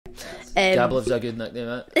Gabliv's a good nickname,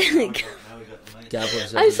 mate.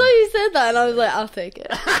 Gabliv's I saw you said that and I was like, I'll take it.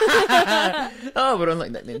 Oh, we're on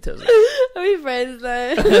like nickname terms. Are we friends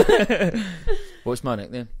now? What's my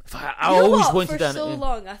nickname? I You know always what? wanted For that so nickname.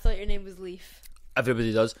 long I thought your name was Leif.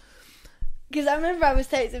 Everybody does. Because I remember I was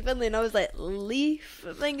texting Finley and I was like, Leif?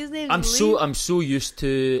 I think his name's Leif. I'm so used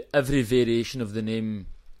to every variation of the name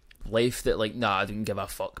Leif that like, nah, I don't give a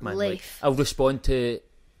fuck, man. Like, Leif. I'll respond to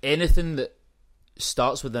anything that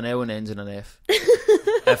starts with an L and ends in an F.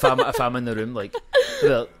 if I'm in the room, like,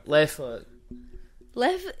 Leif.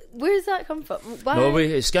 Leif? Where does that come from? Why?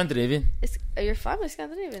 Norway, it's Scandinavian. Are your family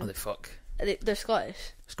Scandinavian? Oh, the fuck. They're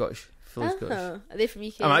Scottish. Scottish. Fully Scottish. Are they from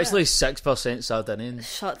UK? I'm actually 6% Sardinian.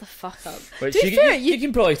 Shut the fuck up. Which To be fair, you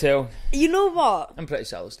can probably tell. You know what? I'm pretty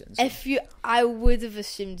Celestine. I would have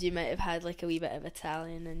assumed you might have had like a wee bit of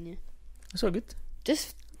Italian in you. That's all good.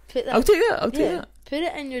 Just put that. I'll take that. I'll take that. Put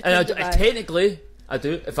it in your. And Tinder bio. technically, I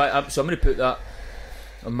do. So I'm going to put that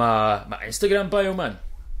on my Instagram bio, man.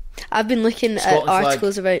 I've been looking Scotland at flag.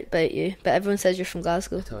 articles about you, but everyone says you're from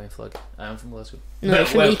Glasgow. Italian flag. I am from Glasgow. No, you're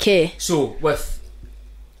from UK. So with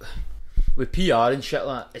PR and shit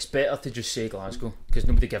like that, it's better to just say Glasgow because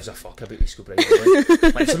nobody gives a fuck about East Kilbride.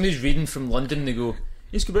 Like if somebody's reading from London, they go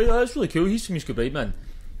East Kilbride. Oh, that's really cool. He's from East Kilbride, man.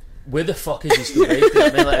 Where the fuck is East Kilbride? You know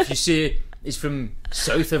what I mean? Like if you say he's from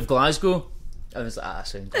south of Glasgow, I was like,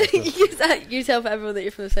 sound Glasgow. You tell everyone that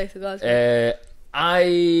you're from the south of Glasgow.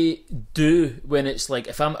 I do when it's like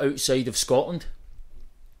if I'm outside of Scotland,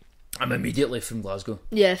 I'm immediately from Glasgow.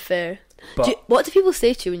 Yeah, fair. But What do people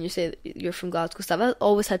say to you when you say that you're from Glasgow? Because I've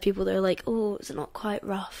always had people that are like, "Oh, is it not quite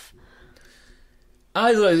rough?"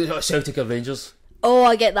 I like Celtic or Rangers. Oh,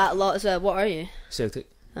 I get that a lot as well. What are you? Celtic.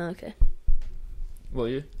 Oh, okay. What are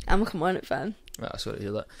you? I'm a Kilmarnock fan. Ah, sorry to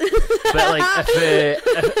hear that. But like,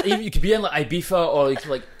 if even you could be in like Ibiza or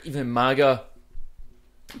like even Maga,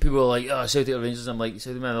 people are like, "Oh, Celtic or Rangers." I'm like,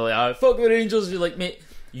 Celtic man. They're like, "Ah, fuck the Rangers." You're like, mate,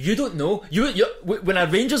 you don't know. You when a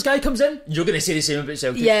Rangers guy comes in, you're gonna say the same about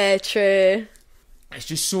Celtic. Yeah, true. It's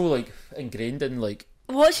just so like ingrained in like.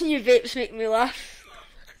 Watching your vapes make me laugh.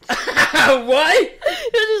 Why?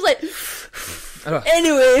 You're just like.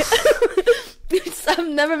 Anyway. I've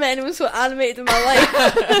never met anyone so animated in my life.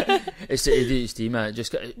 It's the ADHD, man. It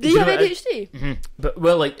just Do you have ADHD? Mm-hmm. But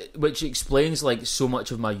well, like, which explains like so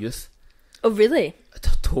much of my youth. Oh, really?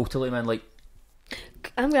 Totally, man. Like,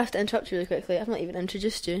 I'm gonna have to interrupt you really quickly. I've not even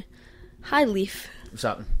introduced you. Hi, Leif. what's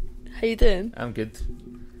happening? How you doing? I'm good.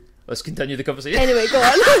 Let's continue the conversation. Anyway, go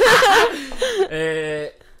on.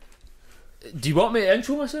 Do you want me to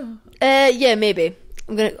intro myself? Yeah, maybe.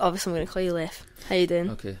 I'm gonna call you Leif. How you doing?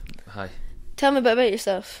 Okay. Hi. Tell me a bit about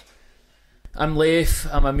yourself. I'm Leif.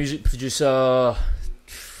 I'm a music producer.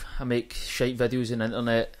 I make shite videos on the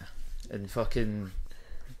internet and fucking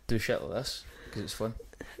do shit like this because it's fun.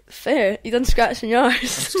 Fair. You done scratching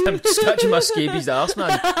yours? I'm scratching my scabies arse,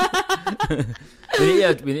 man. we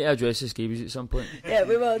need to address the scabies at some point. Yeah,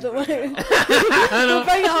 we will. Don't worry. I know. We'll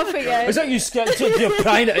bring it up again. Is that you scratching? You're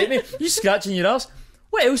prying it at me. You scratching your arse?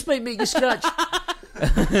 What else might make you scratch?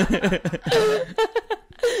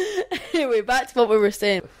 Anyway, back to what we were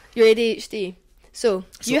saying. Your ADHD. So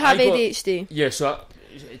you have ADHD. Yeah, so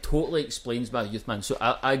it totally explains my youth, man. So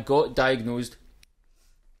I got diagnosed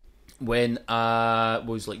when I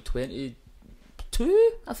was like 22,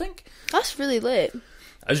 I think. That's really late.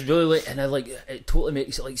 I was really late, and it totally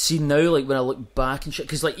makes it like see now, like when I look back and shit,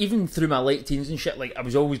 because like even through my late teens and shit, like I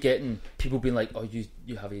was always getting people being like, "Oh, you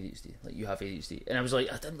have ADHD, like you have ADHD," and I was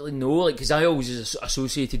like, I didn't really know, like because I always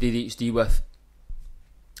associated ADHD with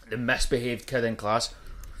the misbehaved kid in class,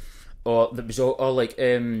 or that was all like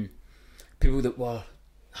people that were,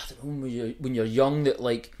 I don't know, when you're young that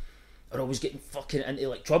like are always getting fucking into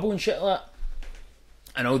like trouble and shit like that.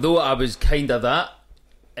 And although I was kind of that,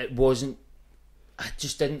 it wasn't. I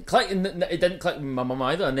just didn't click, and it didn't click with my mum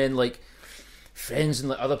either. And then like friends and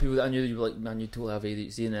like other people that I knew, they were like, "Man, you totally have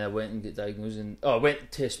ADHD." And then I went and got diagnosed, and I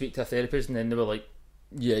went to speak to a therapist, and then they were like,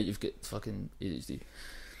 "Yeah, you've got fucking ADHD."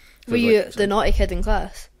 Were you the naughty kid in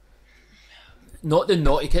class? Not the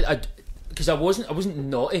naughty kid, because I wasn't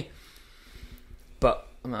naughty, but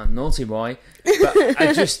I'm a naughty boy. But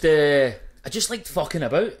I just liked fucking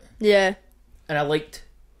about. Yeah. And I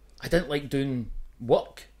didn't like doing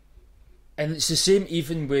work. And it's the same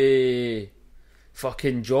even with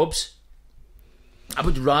fucking jobs. I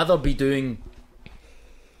would rather be doing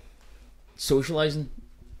socialising.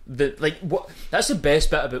 That's the best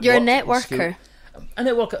bit about You're a work networker. A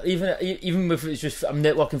networker, even if it's just I'm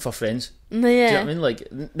networking for friends. Yeah. Do you know what I mean? Like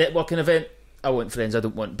networking event, I want friends. I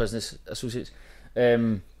don't want business associates.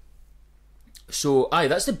 So,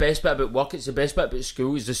 that's the best bit about work. It's the best bit about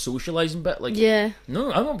school is the socialising bit. Like, Yeah.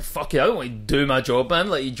 no, I don't want to do my job, man.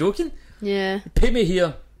 Like, you joking? Yeah. Pay me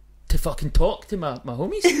here to fucking talk to my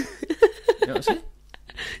homies. You know what I'm saying?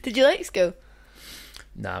 Did you like school?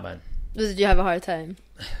 Nah, man. Did you have a hard time?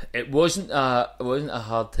 It wasn't a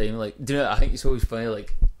hard time. Like, do you know? I think it's always funny.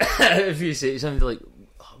 Like, if you say to somebody like,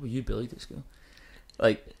 "Oh, were you bullied at school?"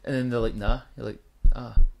 Like, and then they're like, "Nah." You're like,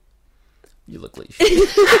 you look like you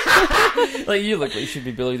should. Like, you look like you should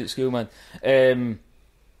be bullied at school, man.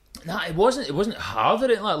 Nah, it wasn't. It wasn't hard or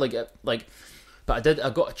anything like. But I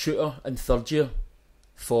got a tutor in third year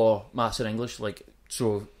for maths and English. Like,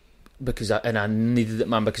 so because I needed it,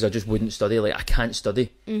 man, because I just wouldn't study. Like, I can't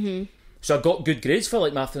study. Mm-hmm. So I got good grades for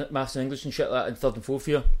like maths and English and shit like that in third and fourth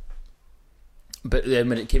year. But then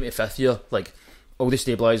when it came to fifth year, like, all the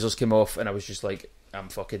stabilisers came off, and I was just like, I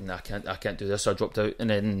can't do this. So I dropped out, and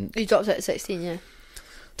then You dropped out at 16, yeah.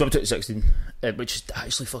 dropped out at 16, which is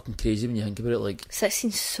actually fucking crazy when you think about it. Like,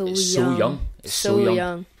 16's so it's young. so young. It's so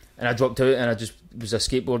young. And I dropped out, and I just was a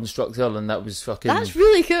skateboard instructor, and that was fucking. That's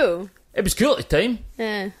really cool. It was cool at the time.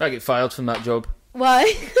 Yeah. I get fired from that job.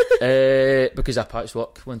 Why? Because I patched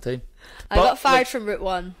work one time. I got fired from Route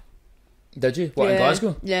 1. Did you? What, in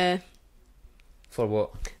Glasgow? Yeah. For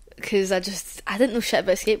what? Because I didn't know shit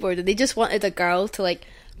about skateboarding. They just wanted a girl to like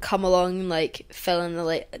come along and like fill in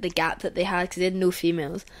the gap that they had, because they had no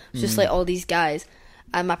females. It was just like all these guys,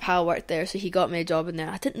 and my pal worked there, so he got me a job in there.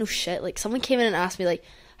 I didn't know shit. Like, someone came in and asked me like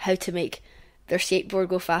how to make their skateboard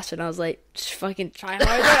go faster, and I was like, just fucking try harder.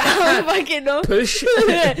 I don't fucking know. Push.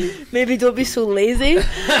 Maybe don't be so lazy.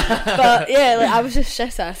 But yeah, like, I was just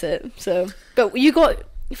shit at it. So, but you got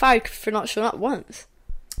fired for not showing up once.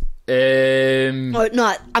 Oh,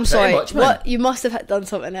 no, I'm sorry. Much, what, you must have done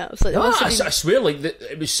something else. Like, no, I swear, like,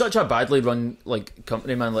 it was such a badly run like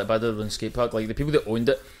company, man. Like, badly run skate park. Like, the people that owned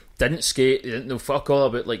it didn't skate. They didn't know fuck all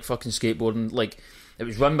about like fucking skateboarding. Like, it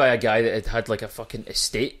was run by a guy that had like a fucking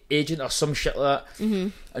estate agent or some shit like that. Mm-hmm.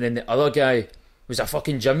 And then the other guy was a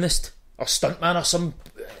fucking gymnast or stuntman or some.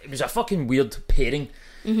 It was a fucking weird pairing.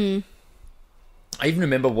 Mm-hmm. I even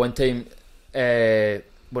remember one time.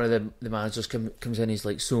 One of the managers comes in. He's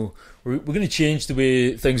like, "So we're going to change the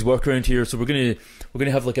way things work around here. So we're going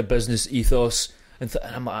to have like a business ethos." And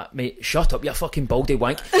I'm like, "Mate, shut up, you fucking baldy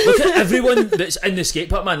wank! Look at everyone that's in the skate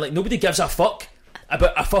park, man. Like, nobody gives a fuck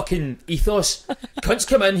about a fucking ethos. Cunts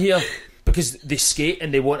come in here because they skate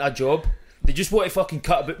and they want a job. They just want to fucking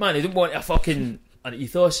cut about, man. They don't want an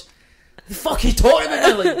ethos. The fuck are you talking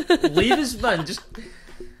about, man? Like, leave us, man. Just."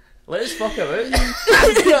 Let us fuck about.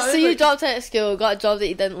 So you dropped out of school, got a job that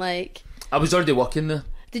you didn't like. I was already working there.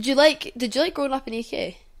 Did you like growing up in the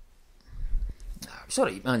UK? It's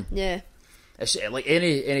alright, man. Yeah. It's like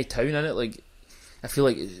any town in it. Like, I feel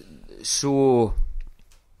like so.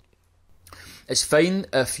 It's fine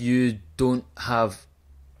if you don't have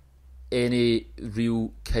any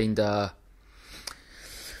real kind of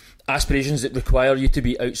aspirations that require you to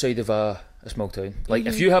be outside of a small town. Like,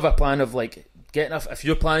 if you have a plan of like. If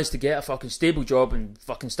your plan is to get a fucking stable job and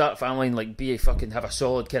fucking start a family and like have a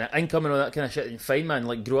solid kind of income and all that kind of shit, then fine, man.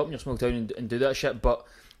 Like, grow up in your small town and do that shit. But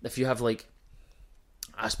if you have like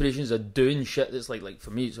aspirations of doing shit that's like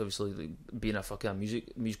for me, it's obviously like being a fucking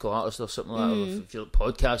musical artist or something like that. Or if you're like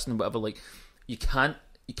podcasting or whatever, like you can't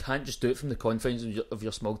just do it from the confines of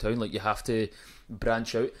your small town. Like, you have to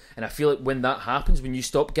branch out. And I feel like when that happens, when you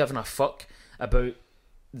stop giving a fuck about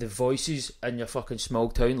the voices in your fucking small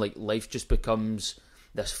town, like, life just becomes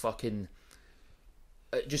this fucking.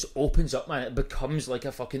 It just opens up, man. It becomes like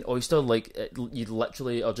a fucking oyster. Like, you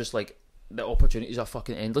literally are just like, the opportunities are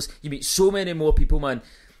fucking endless. You meet so many more people, man,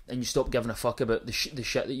 and you stop giving a fuck about the shit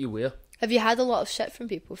that you wear. Have you had a lot of shit from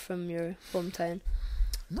people from your hometown?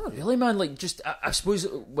 Not really, man. Like, just I suppose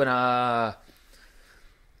when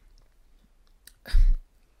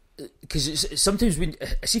because sometimes when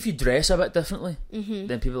see if you dress a bit differently,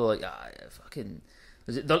 then people are like, fucking.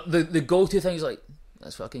 Is it the go-to thing is like,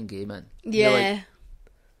 that's fucking gay, man. Yeah.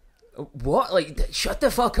 Like, what? Like, shut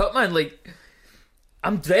the fuck up, man. Like,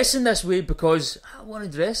 I'm dressing this way because I want to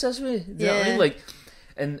dress this way. Do you know what I mean? Like,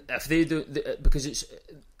 and if they do, because it's.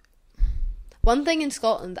 One thing in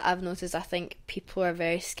Scotland that I've noticed, I think people are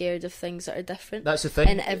very scared of things that are different. That's the thing.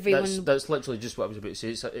 And everyone... That's literally just what I was about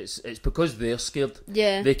to say. It's because they're scared.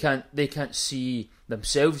 Yeah. They can't see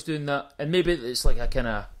themselves doing that, and maybe it's like a kind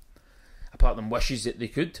of a part of them wishes that they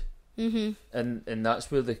could. Mm-hmm. And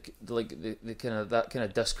that's where the kind of that kind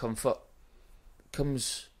of discomfort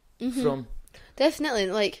comes from. Definitely,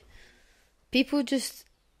 like, people just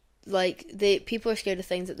people are scared of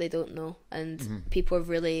things that they don't know, and people are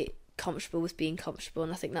really comfortable with being comfortable,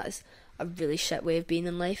 and I think that is a really shit way of being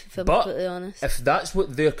in life, if I'm But completely honest. if that's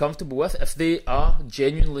what they're comfortable with, if they are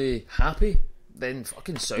genuinely happy, then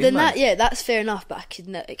fucking sound, Then man. that's fair enough, but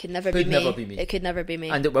it could never be me. Never be me. It could never be me.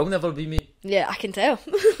 And it will never be me. Yeah, I can tell.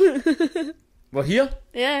 We're here.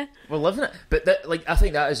 Yeah. We're living it. But that, like, I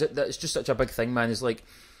think that's just such a big thing, man. Is like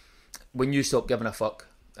when you stop giving a fuck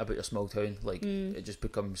about your small town, like it just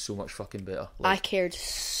becomes so much fucking better. I Like, cared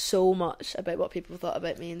so much about what people thought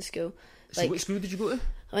about me in school. so what school did you go to?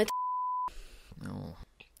 I went No,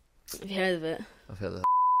 Have you heard of it? I've heard of that.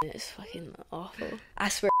 It's fucking awful. I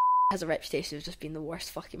swear has a reputation of just being the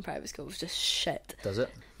worst fucking private school. It was just shit. Does it?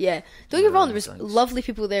 Yeah. Don't get me wrong, there was Thanks. lovely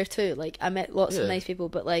people there too. Like, I met lots of Yeah. nice people,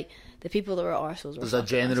 but like, the people that were arseholes were There's a fucking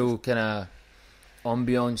general kind of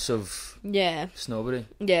ambience of arseholes. Yeah. snobbery.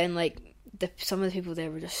 Yeah, and like, some of the people there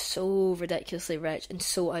were just so ridiculously rich and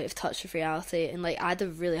so out of touch with reality, and like I had a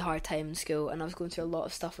really hard time in school, and I was going through a lot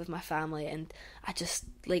of stuff with my family, and I just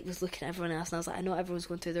like was looking at everyone else, and I was like, I know everyone's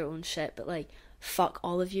going through their own shit, but like, fuck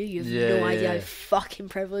all of you. You have no idea how fucking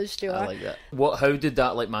privileged you are. I like that. How did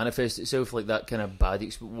that like manifest itself? Like that kind of bad.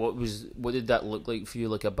 What did that look like for you?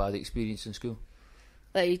 Like a bad experience in school?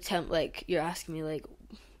 Like you're asking me like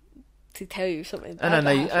to tell you something. In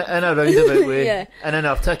a roundabout way. Yeah. In an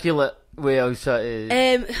articulate way. I was trying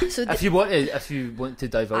to. So if you want to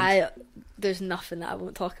divulge. There's nothing that I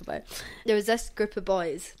won't talk about. There was this group of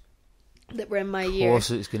boys that were in my Of year. course,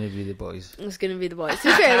 it's going to be the boys. It was going to be the boys. To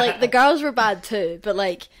be fair, like the girls were bad too, but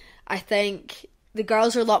like I think the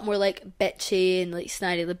girls were a lot more like bitchy and like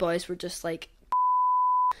snidey. The boys were just like.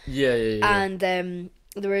 Yeah. And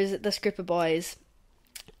there was this group of boys,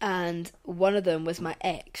 and one of them was my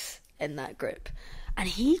ex in that group, and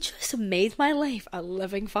he just made my life a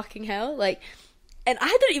living fucking hell. Like, and I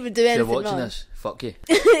didn't even do If anything you're watching wrong. this, fuck you.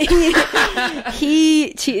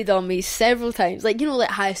 He cheated on me several times, like, you know, like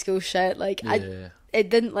high school shit. Like, Yeah. it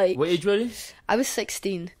didn't like. What age were you? I was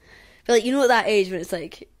 16, but like, you know, at that age when it's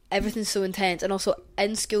like everything's so intense, and also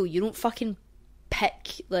in school you don't fucking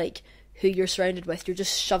pick like who you're surrounded with. You're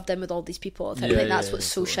just shoved in with all these people all the time. Yeah, Like, that's yeah, what's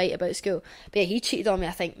so totally. shite about school. But yeah, he cheated on me,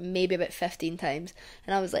 I think maybe about 15 times,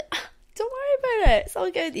 and I was like, don't worry about it, it's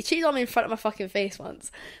all good. He cheated on me in front of my fucking face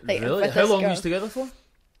once. Like, Really? with How this long were girl. you together for?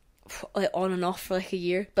 Like on and off for like a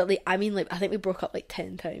year, but like I mean, like I think we broke up like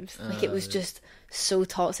 10 times. Like, it was just so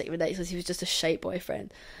toxic and ridiculous. He was just a shite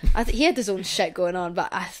boyfriend. I think he had his own shit going on,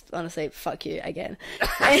 but I honestly, fuck you again.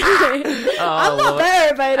 I'm not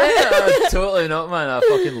better about it. Totally not, man. I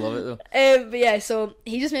fucking love it though. But yeah, so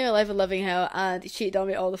he just made my life a living hell, and he cheated on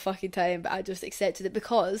me all the fucking time, but I just accepted it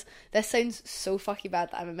because this sounds so fucking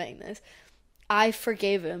bad that I'm admitting this. I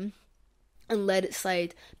forgave him and let it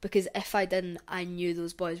slide, because if I didn't, I knew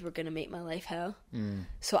those boys were going to make my life hell.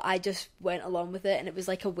 So I just went along with it, and it was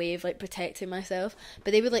like a way of like protecting myself.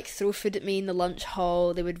 But they would like throw food at me in the lunch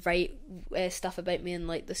hall, they would write stuff about me in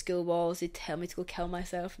like the school walls, they'd tell me to go kill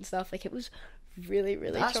myself and stuff. Like, it was really,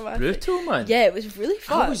 really That's traumatic. brutal, man. Yeah, it was really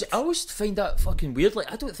fun. I always find that fucking weird.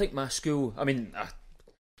 Like, I don't think my school. I mean,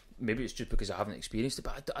 maybe it's just because I haven't experienced it,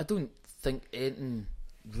 but I don't think anything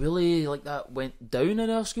really like that went down in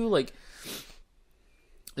our school. Like,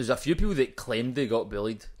 there's a few people that claimed they got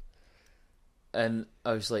bullied, and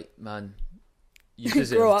I was like, man, you Grow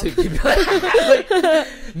deserve up. to be like,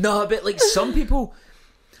 no, but like some people,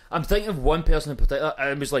 I'm thinking of one person in particular,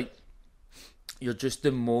 and it was like, you're just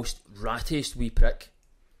the most rattiest wee prick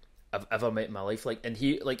I've ever met in my life. Like, and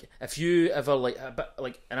he, like, if you ever like a bit,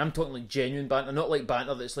 like, and I'm talking like genuine banter, not like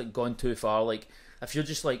banter that's like gone too far. Like, if you're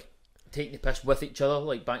just like taking the piss with each other,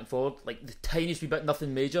 like back and forward, like the tiniest wee bit,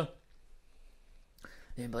 nothing major.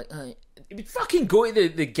 And he'd be like, he would fucking go to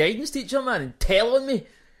the guidance teacher, man, and tell on me.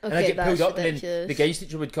 And I Okay, get pulled that's up, and ridiculous. then the guidance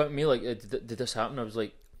teacher would come to me like, did this happen? I was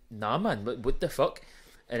like, nah, man, what the fuck?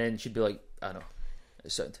 And then she'd be like, I know,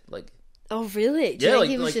 it sounded like. Oh really? Do you Yeah, think like,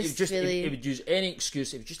 he was like just really... he would use any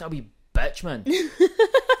excuse. He was just a wee bitch, man.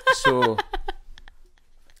 So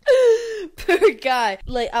Poor guy.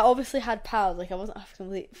 Like, I obviously had pals. Like, I wasn't a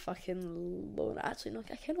complete fucking loner. Actually, no,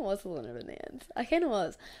 I kind of was a loner in the end. I kind of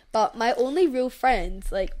was. But my only real friend,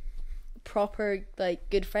 like, proper, like,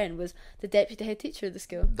 good friend, was the deputy head teacher of the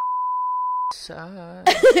school. sad.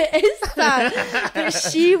 It's sad. But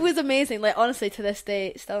she was amazing. Like, honestly, to this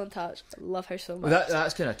day, still in touch. Love her so much.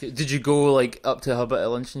 That's kind of cute. Did you go like up to her bit at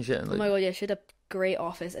lunch and shit? And, Oh like, my god, yeah, she had a great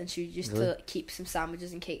office, and she used Really? to keep some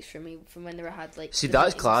sandwiches and cakes for me from when they were had like. see, the that's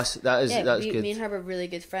meetings. class. That's good. Me and her were really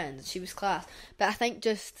good friends. She was class, but I think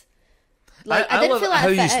just like I didn't love feel like how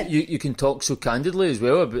I fit in. you can talk so candidly as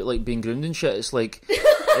well about like being groomed and shit. It's like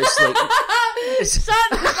it's Shut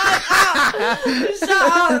the fuck up! Shut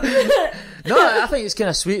up! no, I think it's kind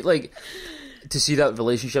of sweet. Like to see that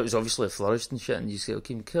relationship was obviously flourished and shit, and you say,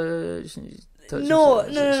 okay, No,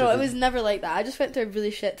 it was never like that. I just went through a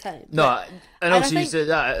really shit time. No, and also you said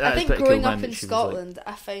that. I think pretty growing cool, up man, in Scotland,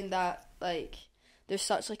 I found that like there's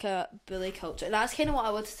such like a bully culture, and that's kind of what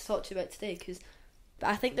I wanted to talk to you about today. Because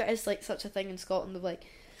I think there is like such a thing in Scotland of like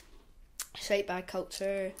shite bag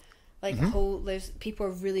culture, like there's people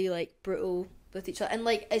are really like brutal with each other, and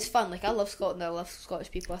like it's fun. Like I love Scotland, I love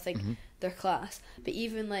Scottish people. I think they're class, but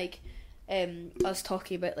even like. Us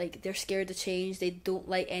talking about like they're scared to change, they don't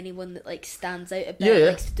like anyone that like stands out a bit,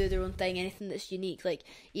 likes to do their own thing, anything that's unique. Like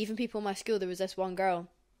even people in my school, there was this one girl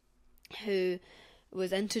who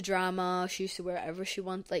was into drama. She used to wear whatever she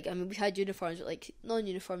wanted. Like I mean, we had uniforms, but like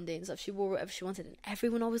non-uniform day and stuff. She wore whatever she wanted, and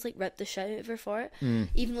everyone always like ripped the shit out of her for it.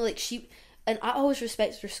 Even though like she. And I always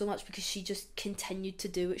respected her so much because she just continued to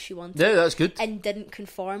do what she wanted. Yeah, that's good. And didn't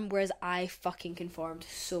conform, whereas I fucking conformed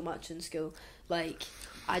so much in school. Like,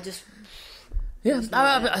 I just... Yeah,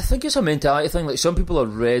 I think it's a mentality thing. Like, some people are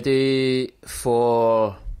ready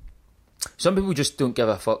for... Some people just don't give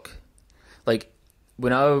a fuck. Like,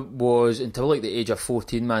 when I was until, like, the age of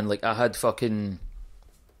 14, man, like, I had fucking...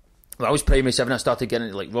 When I was primary 7, I started getting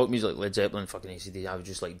into, like, rock music, like Led Zeppelin, fucking AC/DC. I was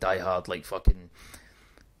just, like, die hard, like, fucking...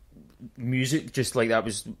 music, just like that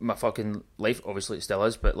was my fucking life. Obviously it still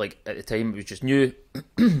is, but like at the time it was just new.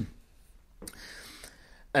 And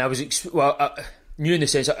I was new in the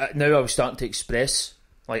sense that now I was starting to express,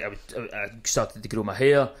 like I started to grow my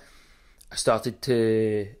hair, I started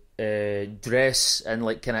to dress in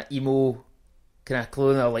like kind of emo kind of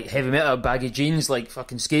clothing, or like heavy metal, baggy jeans, like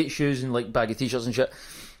fucking skate shoes and like baggy t-shirts and shit.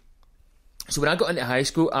 So when I got into high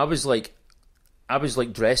school, I was like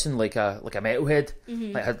dressing like a metalhead.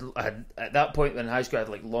 Like I had at that point in high school I had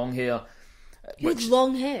like long hair. You had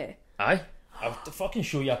long hair? Aye. I'll fucking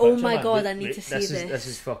show you a picture. Oh my god, I need to see this. This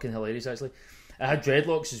is fucking hilarious actually. I had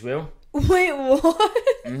dreadlocks as well. Wait, what?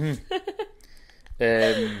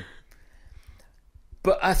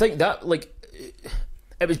 But I think that like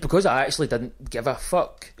it was because I actually didn't give a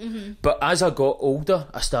fuck. But as I got older,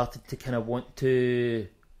 I started to kind of want to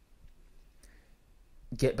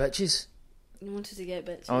get bitches. You wanted to get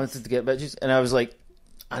bitches. I wanted to get bitches, and I was like,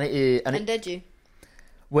 I need to. And did you?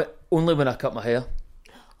 Only when I cut my hair.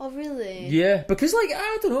 Oh really? Yeah, because like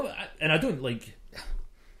I don't know, and I don't like.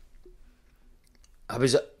 I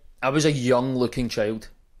was a young looking child.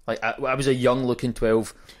 Like I was a young looking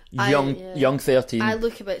 12, young 13. I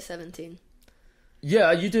look about 17.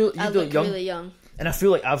 Yeah, you do. I look young. really young. And I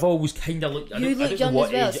feel like I've always kind of looked. You look young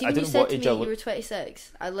as well. See, when you said to me you were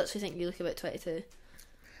 26, I literally think you look about 22.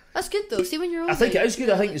 That's good though. See, when you're older, I think it is good.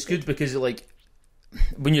 I think it's good because like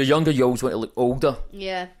when you're younger, you always want to look older.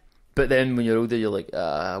 Yeah. But then when you're older, you're like,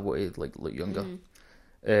 I want to like look younger.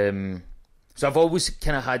 So I've always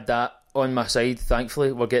kind of had that on my side.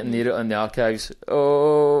 Thankfully, we're getting near it on the archives.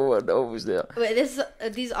 Oh, we're almost there. Wait,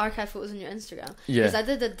 these archive photos on your Instagram? Yeah. Because I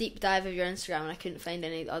did a deep dive of your Instagram and I couldn't find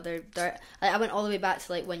any other dirt. Like, I went all the way back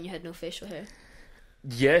to like when you had no facial hair.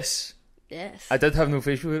 Yes. Yes. I did have no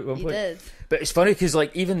facial hair at one point. You did. But it's funny because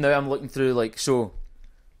like even now I'm looking through like so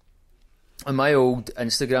on my old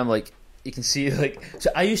Instagram, like you can see like so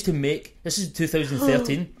I used to make this is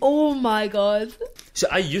 2013. Oh my god. So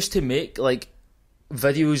I used to make like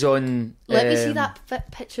videos on. Let me see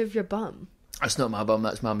that picture of your bum. That's not my bum.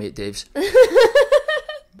 That's my mate Dave's.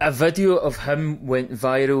 A video of him went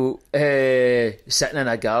viral, sitting in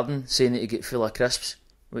a garden saying that he get full of crisps,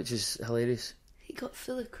 which is hilarious. He got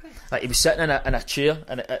full of crisps. Like he was sitting in a chair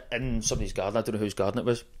in somebody's garden. I don't know whose garden it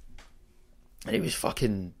was, and he was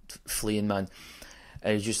fucking fleeing, man.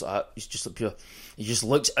 And he's just like pure. He just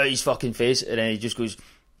looks at his fucking face, and then he just goes.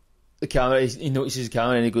 The camera. He notices the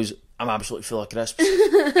camera, and he goes, "I'm absolutely full of crisps,"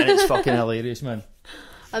 and it's fucking hilarious, man.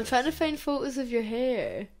 I'm trying to find photos of your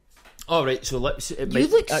hair. All right, so let's. You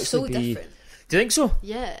look so different. Do you think so?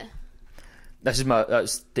 Yeah. That's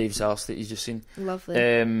Dave's arse that he's just seen. Lovely.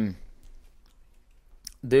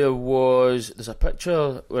 There's a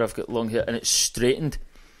picture where I've got long hair and it's straightened.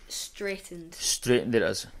 Straightened, there it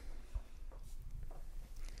is.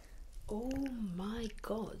 Oh my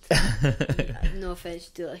god. No offence,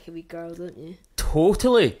 you do look like a wee girl, don't you?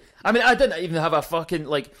 Totally. I mean, I didn't even have a fucking,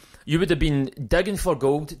 like, you would have been digging for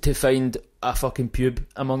gold to find a fucking pube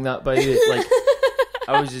among that, by the way. Like,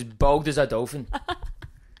 I was as bald as a dolphin.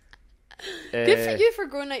 Good for you for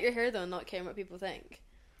growing out your hair, though, and not caring what people think.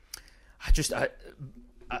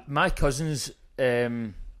 My cousins,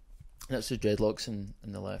 that's the dreadlocks in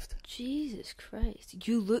the left. Jesus Christ.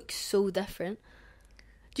 You look so different.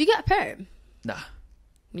 Do you get a perm? Nah.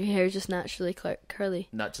 Your hair is just naturally curly?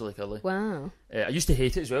 Naturally curly. Wow. I used to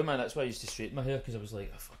hate it as well, man. That's why I used to straighten my hair, because I was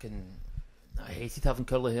like, I hated having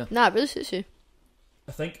curly hair. Nah, it really suits you.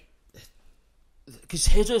 I think because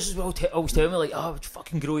hairdressers will always tell me like, "Oh,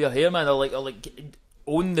 fucking grow your hair, man," or like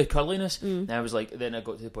own the curliness. And I was like, then I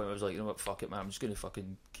got to the point where I was like, you know what, fuck it, man, I'm just gonna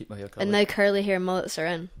fucking keep my hair curly. And now curly hair mullets are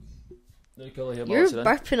in. Now curly hair You're mullets are in.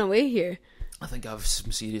 burping away here. I think I have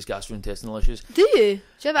some serious gastrointestinal issues. Do you?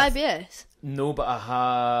 Do you have IBS? No, but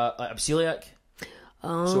I'm celiac.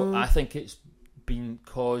 Oh. So I think it's been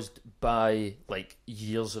caused by like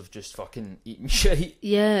years of just fucking eating shit.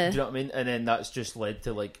 Yeah. Do you know what I mean? And then that's just led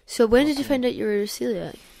to like. So when did you find out you were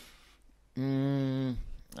celiac?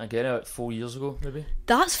 Again, about 4 years ago, maybe.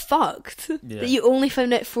 That's fucked. Yeah. That you only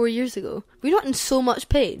found out 4 years ago. Were you not in so much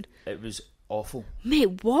pain? It was awful.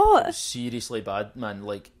 Mate, what? Seriously bad, man.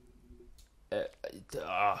 Like,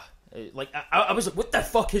 I was like, what the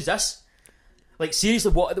fuck is this? Like,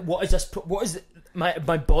 seriously, what is this? What is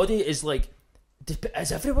my body is like?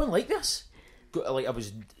 Is everyone like this? Like, I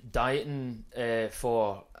was dieting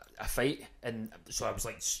for a fight, and so I was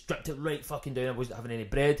like stripped it right fucking down. I wasn't having any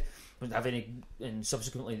bread, wasn't having any, and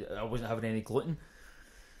subsequently I wasn't having any gluten.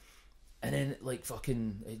 And then like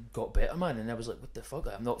fucking it got better, man. And I was like, what the fuck?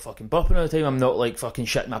 I'm not fucking burping all the time. I'm not like fucking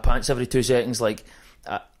shitting my pants every 2 seconds. Like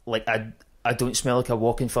I don't smell like a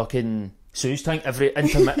walking fucking sewage tank every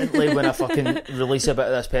intermittently when I fucking release a bit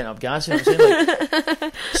of this pent up gas. You know what I'm saying?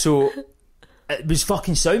 Like, so it was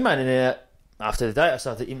fucking sound, man. And then after the diet, I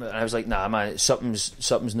started eating it, and I was like, nah, man,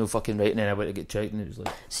 something's no fucking right. And then I went to get checked, and it was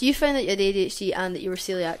like. So you found that you had ADHD and that you were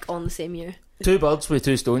celiac on the same year. 2 birds with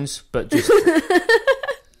 2 stones, but just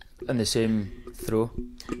in the same throw.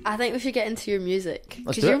 I think we should get into your music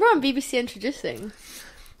Let's because do you it. were on BBC Introducing.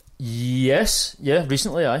 Yes, yeah,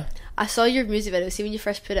 recently I saw your music video. See when you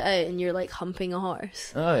first put it out, and you're like humping a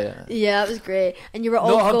horse. Oh yeah. Yeah, that was great. And you were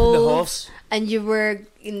all Not humping gold. the horse. And you were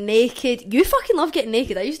naked. You fucking love getting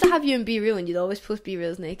naked. I used to have you in Be Real, and you'd always post Be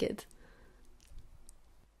Reals naked.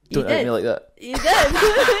 Don't hurt me like that. You did.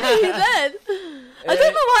 You did. I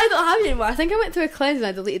don't know why I don't have you anymore. I think I went through a cleanse and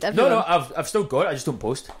I deleted everyone. No, I've still got it. I just don't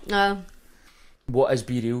post. What is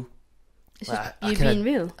Be Real? It's just you being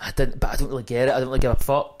real. I don't really get it. I don't really give a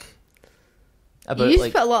fuck. About, You used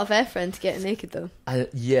like, to put a lot of effort into getting naked, though.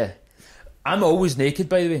 Yeah, I'm always naked,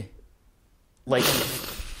 by the way. Like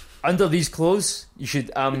under these clothes,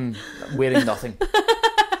 I'm wearing nothing.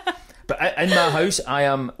 But in my house, I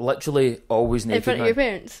am literally always naked. In front of your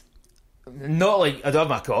parents? Not like I don't have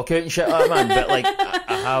my cock out and shit like that, man. But like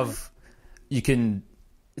I have. You can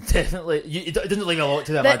definitely. It doesn't leave a lot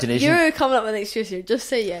to the imagination. You're coming up with an excuse here. Just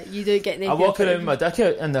say you do get naked. I walk around with my dick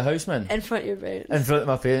out in the house, man. In front of your parents. In front of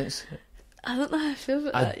my parents. I don't know how I feel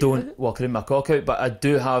about that. I don't walk around with my cock out, but I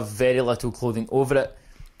do have very little clothing over it.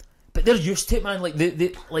 But they're used to it, man. Like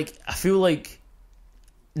they like. I feel like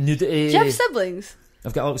nudity. Do you have siblings?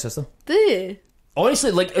 I've got a little sister. Do you? Honestly,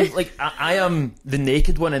 like I am the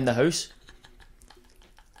naked one in the house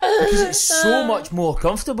because it's so much more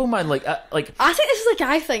comfortable, man. Like I think this is a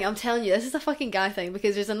guy thing. I'm telling you, this is a fucking guy thing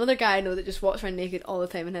because there's another guy I know that just walks around naked all the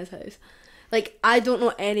time in his house. Like I don't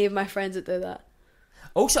know any of my friends that do that.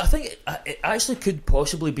 Also, I think it actually could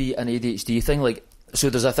possibly be an ADHD thing. Like, so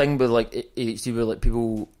there's a thing with like ADHD where like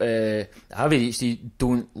people that have ADHD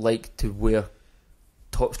don't like to wear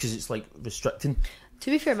tops because it's like restricting. To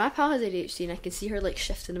be fair, my pal has ADHD and I can see her like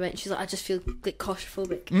shifting about and she's like, I just feel like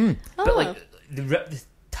claustrophobic. But like they rip the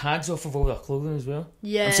tags off of all their clothing as well.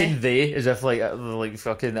 Yeah. I'm saying they as if like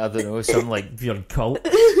fucking, I don't know, some like weird cult.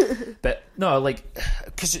 But no, like,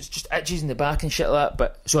 because it's just itches in the back and shit like that.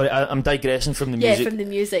 But sorry, I'm digressing from the music. Yeah, from the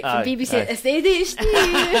music. From Aye, BBC. aye. It's the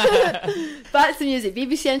ADHD. Back to the music.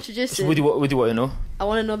 BBC Introducing. So what do you want to know? I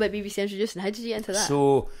want to know about BBC Introducing. How did you get into that?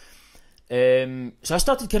 So I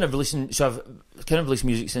started kind of releasing. So I've kind of released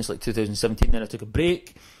music since like 2017. Then I took a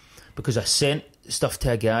break because I sent stuff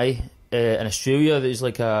to a guy in Australia that's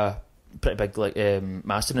like a pretty big like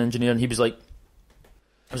mastering engineer, and he was like,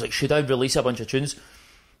 I was like, should I release a bunch of tunes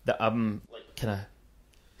that I'm like kind of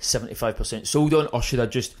 75% sold on, or should I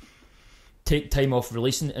just take time off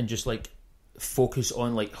releasing and just like focus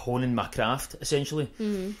on like honing my craft essentially?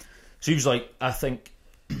 Mm-hmm. So he was like, I think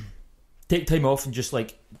take time off and just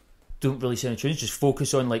like don't release any tunes, just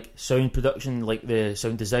focus on like sound production, like the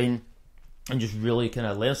sound design, and just really kind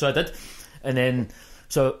of learn. So I did, and then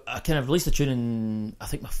so I kind of released a tune, and I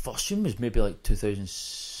think my first tune was maybe like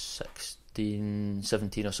 2016,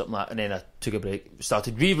 17 or something like that, and then I took a break,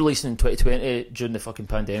 started re-releasing in 2020 during the fucking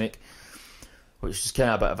pandemic, which is kind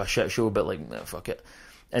of a bit of a shit show, but like fuck it.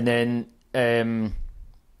 And then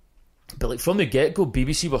but like from the get-go,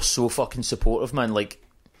 BBC were so fucking supportive, man. Like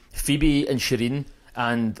Phoebe and Shireen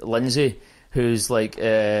and Lindsay, who's like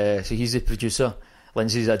so he's the producer,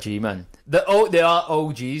 Lindsay's a G, man. They are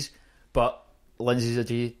all G's, but Lindsay's a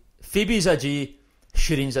G. Phoebe's a G.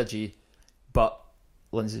 Shireen's a G. But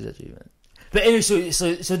Lindsay's a G, man. But anyway,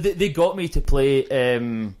 so they got me to play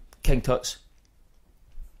King Tut's.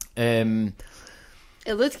 It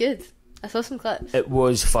looked good. I saw some clips. It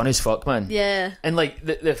was fun as fuck, man. Yeah. And like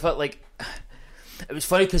the fact, like, it was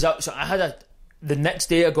funny because I had the next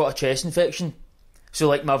day I got a chest infection, so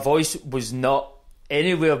like my voice was not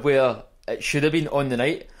anywhere where it should have been on the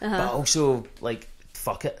night. But also, like,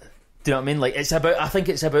 fuck it. Do you know what I mean? Like, I think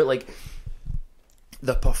it's about like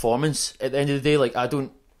the performance at the end of the day. Like, I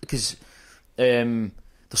don't, because there's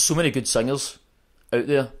so many good singers out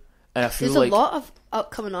there, and I feel there's like a lot of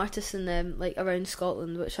upcoming artists in them, like around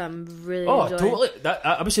Scotland, which I'm really enjoying. Totally.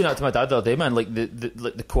 I was saying that to my dad the other day, man. Like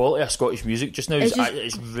the quality of Scottish music just now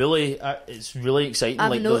it's really exciting.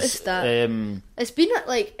 I've like, noticed that. It's been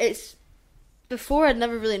like, it's before I'd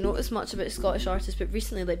never really noticed much about Scottish artists, but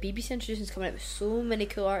recently, like, BBC Introduction's coming out with so many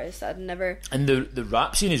cool artists that I'd never. And the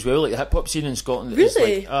rap scene as well, like the hip hop scene in Scotland, really,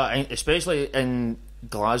 is like, especially in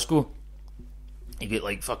Glasgow, you get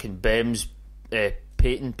like fucking Bems,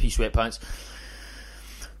 Peyton, P Sweatpants,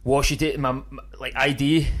 Washi Tate, my like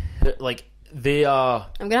ID, like they are.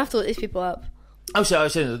 I'm gonna have to look these people up. I was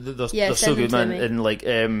saying they're so good, man, and like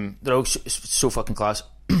they're all so fucking class.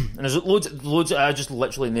 And there's loads. I just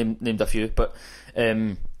literally named a few, but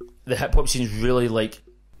the hip hop scene is really like,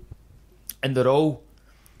 and they're all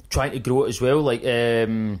trying to grow it as well. Like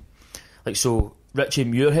so, Richie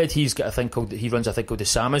Muirhead, he runs a thing called the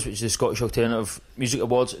SAMAs, which is the Scottish Alternative Music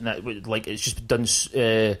Awards, and that, like, it's just done.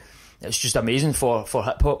 It's just amazing for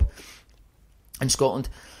hip hop in Scotland.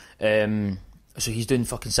 So he's doing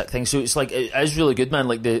fucking sick things. So it's like, it is really good, man.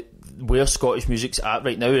 Like where Scottish music's at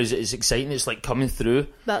right now is exciting. It's like coming through.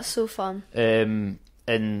 That's so fun. And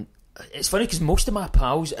it's funny because most of my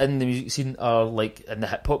pals in the music scene are like in the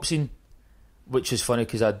hip hop scene, which is funny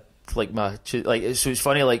because I like like, so it's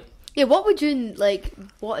funny, like. Yeah, what would you like?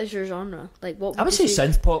 What is your genre? Like, what? I would say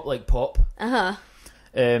synth pop, like pop. I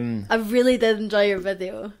really did enjoy your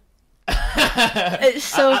video. It's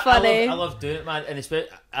so funny. I love doing it, man. And especially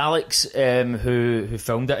Alex, who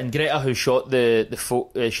filmed it, and Greta, who shot the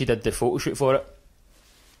she did the photo shoot for it,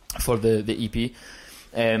 for the EP.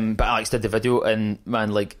 But Alex did the video, and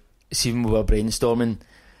man, like, see when we were brainstorming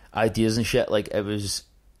ideas and shit, like it was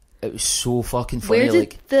so fucking funny. Where did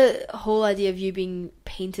like, the whole idea of you being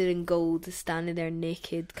painted in gold, standing there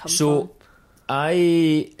naked, come from? So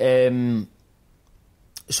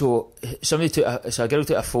So a girl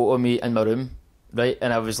took a photo of me in my room, right,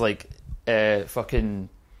 and I was like fucking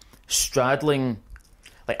straddling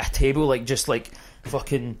like a table, like just like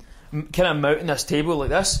fucking kind of mounting this table like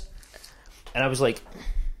this, and I was like,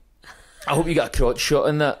 I hope you got a crotch shot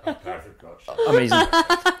in that. Perfect crotch. Amazing.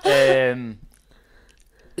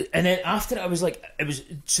 And then after it, I was like,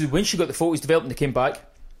 so when she got the photos developed and they came back,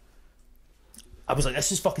 I was like,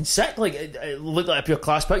 this is fucking sick. Like it looked like a pure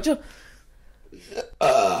class picture.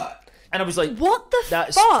 And I was like, what the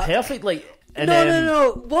that's fuck? perfect. Like, and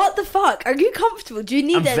no, what the fuck? Are you comfortable? Do you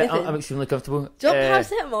need anything? I'm extremely comfortable. Do you want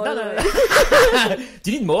paracetamol? No.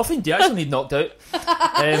 Do you need morphine? Do you actually need knocked out?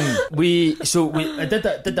 I did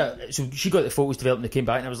that. So she got the photos developed and they came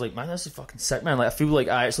back, and I was like, man, this is fucking sick, man. Like, I feel like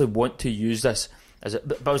I actually want to use this as it,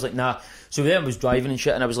 but I was like, nah. So then I was driving and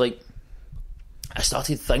shit, and I was like, I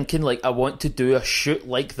started thinking, like, I want to do a shoot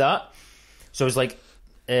like that. So I was like,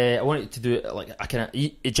 I wanted to do it like a kind of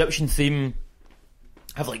Egyptian theme.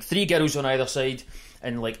 Have like 3 girls on either side,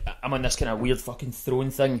 and like I'm on this kind of weird fucking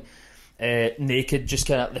throne thing, naked. Just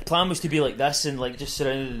kind of, the plan was to be like this, and like just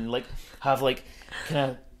surrounded, and like have like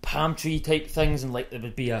kind of palm tree type things, and like there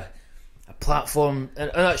would be a platform,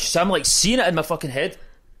 and so I'm like seeing it in my fucking head.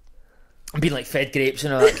 I'm being like fed grapes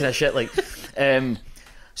and all that kind of shit. Like, so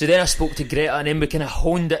then I spoke to Greta, and then we kind of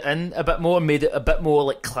honed it in a bit more, made it a bit more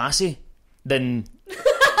like classy than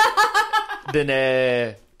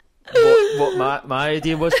what my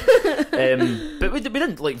idea was. But we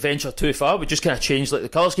didn't like venture too far. We just kind of changed like the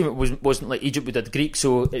colour scheme. It wasn't like Egypt, we did Greek,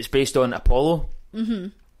 so it's based on Apollo.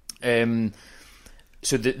 So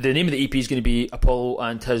the name of the EP is going to be Apollo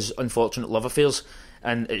and His Unfortunate Love Affairs,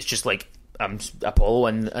 and it's just like Apollo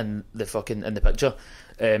and the fucking in the picture,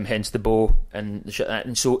 hence the bow and the shit like that.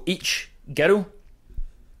 And so each girl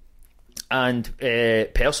and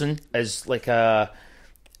person is like a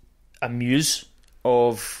muse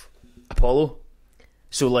of Apollo.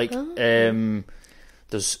 So like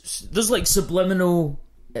there's like subliminal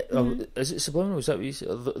is it subliminal, is that what you say?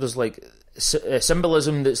 There's like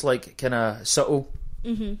symbolism that's like kind of subtle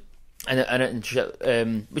in it and shit,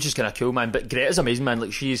 which is kind of cool, man. But Greta's amazing, man.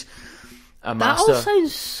 Like she's a That master. all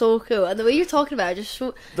sounds so cool, and the way you're talking about it just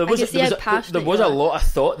so. I can see how passionate there was you a are. lot of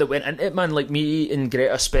thought that went into it, man. Like me and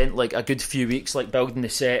Greta spent like a good few weeks like building the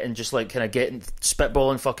set and just like kind of getting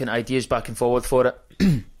spitballing fucking ideas back and forward for it.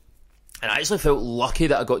 And I actually felt lucky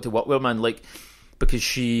that I got to work with her, man. Like because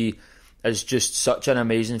she is just such an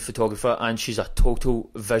amazing photographer and she's a total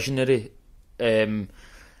visionary. And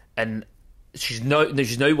she's now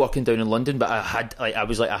working down in London, but I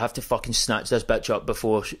was like, I have to fucking snatch this bitch up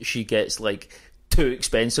before she gets like too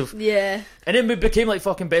expensive. Yeah. And then we became like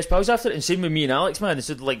fucking best pals after it, and same with me and Alex, man. It's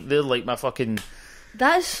like they're like my fucking.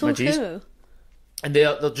 That is so G's. cool. And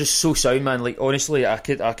they're just so sound, man. Like honestly, I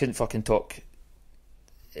couldn't fucking talk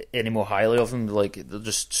any more highly of them. Like they're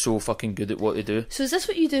just so fucking good at what they do. So is this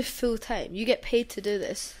what you do full time? You get paid to do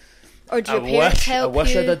this, or do your I parents help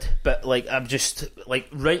wish you? I did, but like I'm just like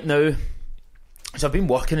right now. So I've been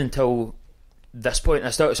working until this point.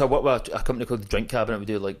 So I work with a company called the Drink Cabinet. We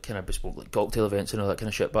do like kind of bespoke like cocktail events and all that kind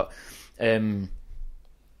of shit. But I'm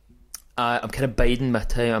kind of biding my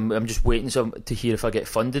time. I'm just waiting to hear if I get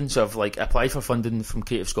funding. So I've like applied for funding from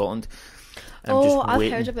Creative Scotland.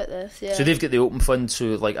 I've heard about this. Yeah. So they've got the open fund.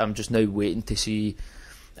 So like I'm just now waiting to see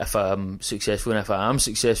if I'm successful, and if I am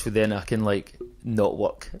successful, then I can like not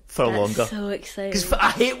work for longer. So exciting. Because I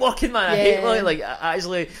hate working, man. I hate working. Like I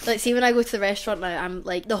actually. Like, see, when I go to the restaurant now, I'm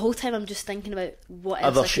like the whole time I'm just thinking about what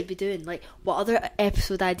else I could be doing. Like, what other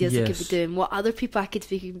episode ideas I could be doing. What other people I could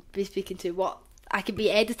be speaking to. What I could be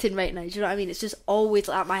editing right now. Do you know what I mean? It's just always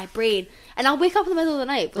like my brain, and I'll wake up in the middle of the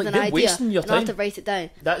night with Like, an they're idea, wasting your and I have time. to write it down.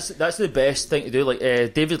 That's the best thing to do. Like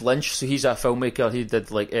David Lynch, so he's a filmmaker. He did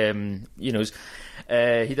like he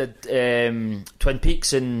did Twin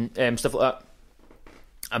Peaks and stuff like that.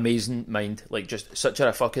 Amazing mind, like just such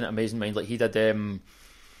a fucking amazing mind. Like he did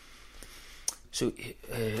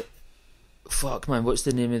fuck man, what's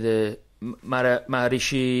the name of the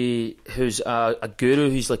Maharishi, who's a guru,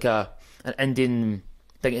 who's like an Indian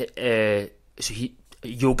thing. So he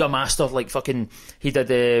yoga master, like fucking. He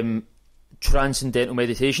did transcendental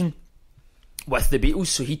meditation with the Beatles.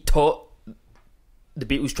 So he taught the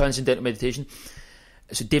Beatles transcendental meditation.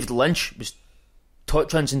 So David Lynch was taught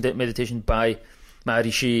transcendental meditation by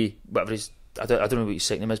Maharishi, whatever his, I don't know what his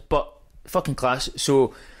second name is, but fucking class.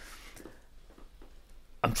 So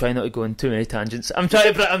I'm trying not to go on too many tangents. I'm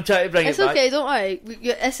trying to bring It's it back. It's okay, don't worry.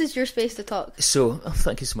 This is your space to talk. So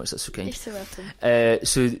thank you so much. That's so kind. You're so welcome.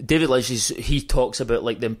 So David Lynch he talks about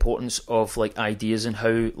like the importance of like ideas and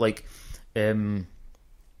how like the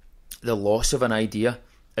loss of an idea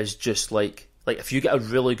is just like if you get a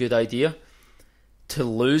really good idea, to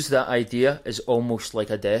lose that idea is almost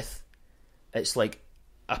like a death. It's like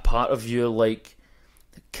a part of your like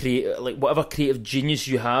like whatever creative genius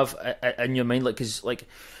you have in your mind, like because like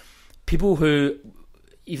people who,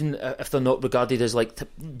 even if they're not regarded as like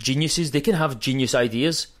geniuses, they can have genius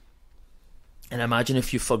ideas. And imagine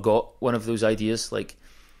if you forgot one of those ideas, like,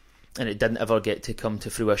 and it didn't ever get to come to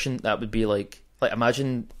fruition. That would be like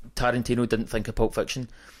imagine Tarantino didn't think of Pulp Fiction.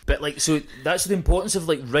 But like, so that's the importance of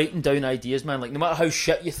like writing down ideas, man. Like no matter how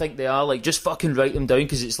shit you think they are, like just fucking write them down,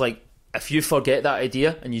 because it's like, if you forget that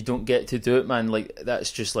idea and you don't get to do it, man, like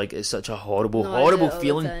that's just like, it's such a horrible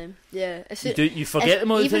feeling. Yeah, You forget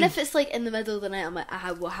them all the time. Even if it's like in the middle of the night, I'm like,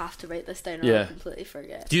 I will have to write this down, or I'll completely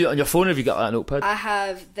forget. Do you on your phone? Have you got that notepad? I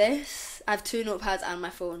have this. I have two notepads and my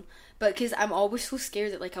phone, but because I'm always so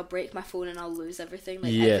scared that like I'll break my phone and I'll lose everything.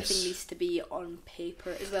 Like everything needs to be on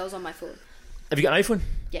paper as well as on my phone. Have you got an iPhone?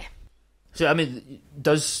 Yeah. So I mean, it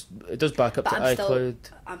does back up to iCloud.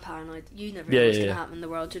 I'm paranoid. You never know what's going to happen in the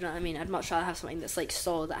world. Do you know what I mean? I'd much rather have something that's like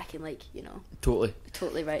solid that I can like totally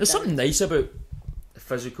write. There's something nice about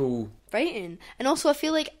physical writing, and also I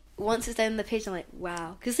feel like once it's down the page, I'm like,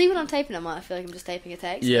 wow. Because see, when I'm typing, I feel like I'm just typing a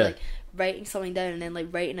text. Yeah. But, like writing something down and then like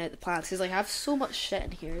writing out the plans, because like I have so much shit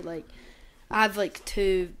in here. Like I have like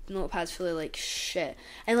 2 notepads full of like shit,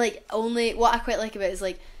 and like only what I quite like about it is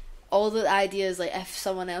like, all the ideas, like if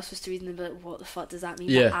someone else was to read them, they'd be like, what the fuck does that mean?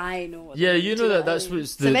 Yeah. But I know what yeah, you know that. I That's mean.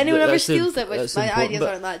 what's So if anyone ever steals it, which my important, ideas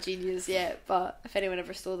aren't that genius yet, but if anyone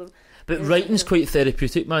ever stole them. But writing's quite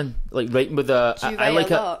therapeutic, man. Like writing with a... Do you I write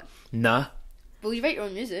like a lot? Nah. Well, you write your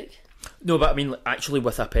own music. No, but I mean like, actually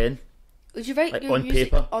with a pen. Would you write like, your on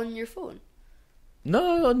music paper? on your phone?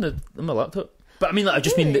 No, on my laptop. But I mean, like, I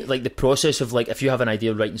just mean like the process of like, if you have an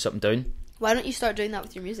idea, writing something down. Why don't you start doing that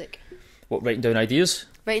with your music? What, writing down ideas?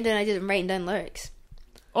 Writing down ideas and writing down lyrics.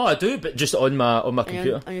 Oh, I do, but just on my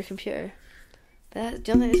computer. On your computer. Do you think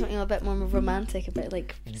there's something a bit more romantic about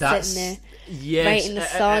like sitting there, writing the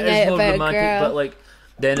song out about a girl? But like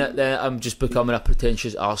then I'm just becoming a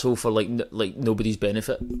pretentious arsehole for like nobody's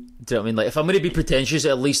benefit. Do you know what I mean? Like if I'm going to be pretentious,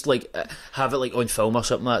 at least like have it like on film or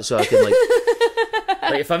something like that, so I can like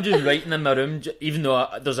like if I'm just writing in my room, even though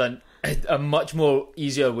there's a much more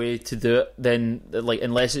easier way to do it than like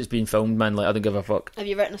unless it's being filmed, man. Like I don't give a fuck. Have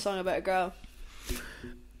you written a song about a girl?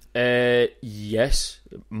 Yes,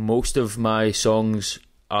 most of my songs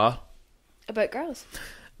are about girls.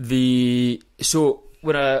 So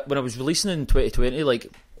when I was releasing in 2020, like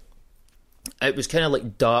it was kind of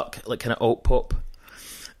like dark, like kind of alt pop,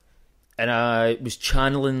 and I was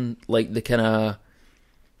channeling like the kind of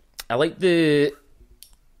I like the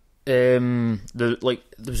like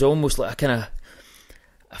there was almost like a kind of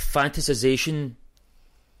a fantasization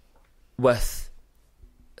with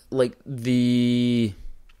like the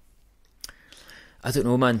I don't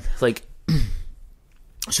know, man, like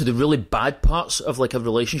so the really bad parts of like a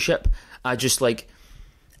relationship, I just like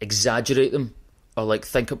exaggerate them or like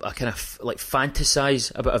think of, I kind of like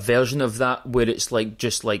fantasize about a version of that where it's like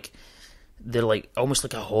just like they're like almost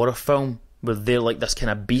like a horror film where they're like this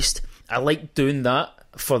kind of beast. I like doing that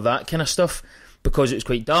for that kind of stuff because it was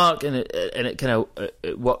quite dark and it kind of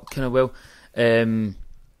it worked kind of well.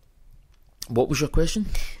 What was your question?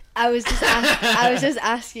 I was just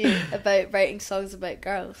asking about writing songs about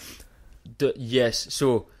girls. Yes,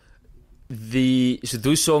 so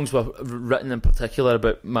those songs were written in particular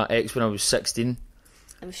about my ex when I was 16.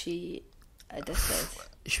 And was she a dickhead?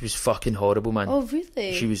 She was fucking horrible, man. Oh,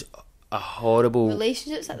 really? She was a horrible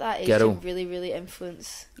relationships at that age girl. can really, really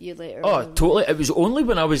influence you later. Oh, on. totally. It was only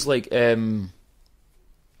when I was like, it was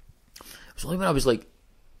only when I was like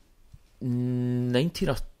 19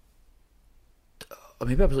 or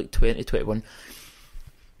maybe I was like 20, 21.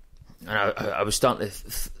 And I was starting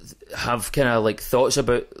to have kind of like thoughts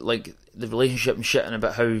about like the relationship and shit and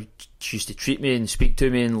about how she used to treat me and speak to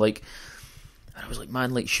me and like, and I was like,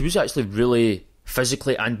 man, like she was actually really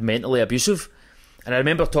physically and mentally abusive. And I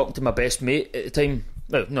remember talking to my best mate at the time,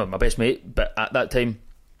 well, not my best mate, but at that time,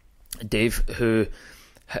 Dave, who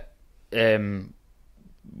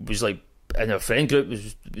was like in our friend group,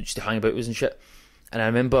 was used to hang about with us and shit. And I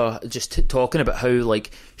remember just talking about how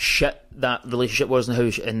like shit that relationship was and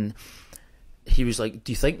how and he was like,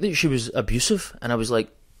 do you think that she was abusive? And I was like,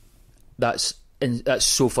 that's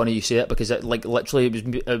so funny you say that because it, like literally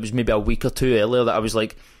it was maybe a week or two earlier that I was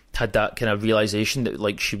like had that kind of realization that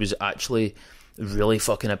like she was actually really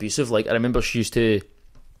fucking abusive. Like I remember she used to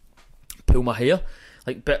pull my hair,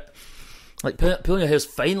 like, but like pulling her hair's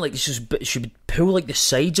fine, like she would pull like the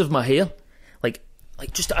sides of my hair,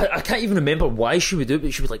 like just I can't even remember why she would do it,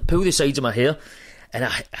 but she would like pull the sides of my hair, and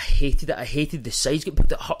I hated it. I hated the sides getting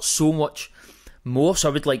pulled. It hurt so much more. So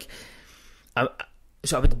I would like, I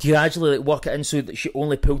would gradually like work it in so that she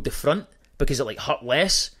only pulled the front because it like hurt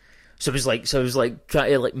less. So I was like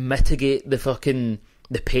trying to like mitigate the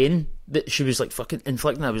pain that she was like fucking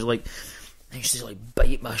inflicting. I was like, I used to like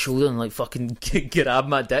bite my shoulder and like fucking grab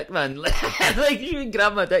my dick, man. Like she would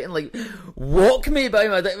grab my dick and like walk me by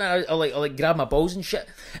my dick, man. I like grab my balls and shit,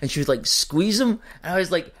 and she would like squeeze them, and I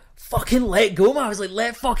was like, fucking let go, man. I was like,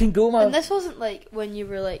 let fucking go, man. And this wasn't like when you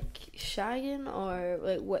were like shagging or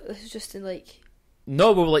like what? This was just in like.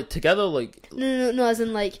 No, we were like together, like. No. As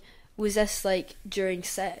in like, was this like during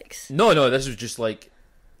sex? No. This was just like,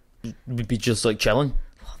 we'd be just like chilling.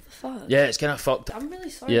 Fuck. Yeah, it's kind of fucked. I'm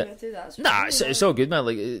really sorry I do that. Nah, it's all good, man.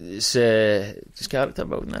 Like it's just character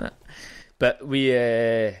building, innit? But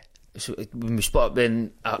so when we split up,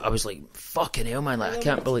 then I was like, fucking hell, man! Like I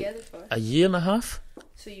can't believe a year and a half.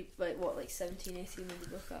 So you like what, like 17, 18 when you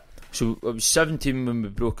broke up? So I was 17 when we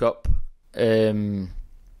broke up, and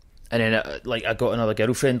then I got another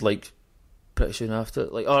girlfriend like pretty soon after.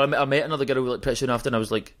 Like, I met another girl like pretty soon after, and I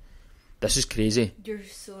was like, this is crazy. You're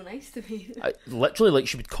so nice to me. I literally, like,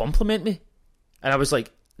 she would compliment me, and I was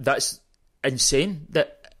like, that's insane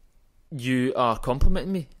that you are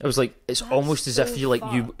complimenting me. I was like, it's almost as if you like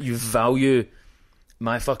you value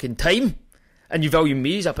my fucking time and you value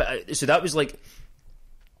me. So that was like,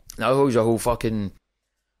 that was a whole fucking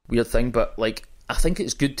weird thing. But like, I think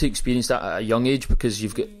it's good to experience that at a young age because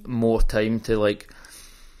you've got more time to like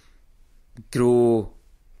grow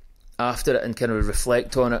after it and kind of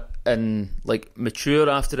reflect on it and like mature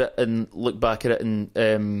after it and look back at it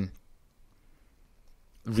and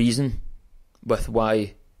reason with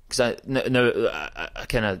why, because I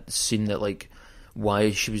kind of seen that like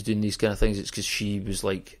why she was doing these kind of things. It's because she was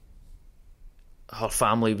like, her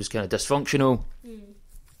family was kind of dysfunctional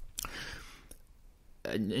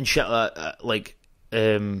and shit like that, like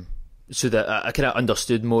so that I kind of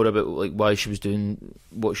understood more about like why she was doing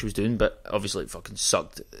what she was doing, but obviously it fucking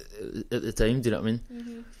sucked at the time. Do you know what I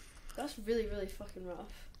mean? That's really, really fucking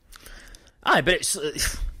rough. Aye, but it's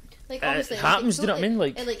like obviously it happens. Do you know what I mean?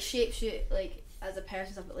 Like it like shapes you like as a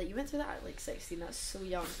person, stuff. But like you went through that at like 16. That's so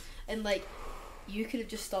young, and like you could have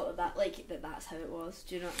just thought of that like that's how it was.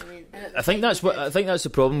 Do you know what I mean? I think that's the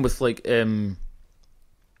problem with like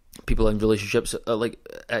people in relationships like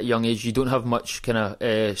at a young age. You don't have much kind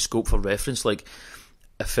of scope for reference. Like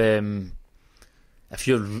if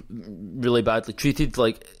you're really badly treated,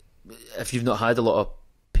 like if you've not had a lot of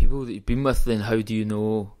people that you've been with, then how do you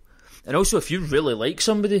know? And also, if you really like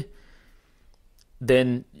somebody,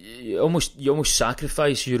 then you almost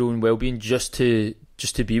sacrifice your own well-being just to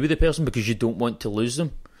be with the person because you don't want to lose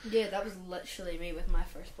them. Yeah, that was literally me with my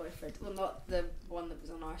first boyfriend. Well, not the one that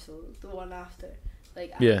was on our soul, the one after.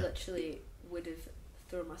 Like, I literally would have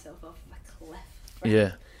thrown myself off a cliff.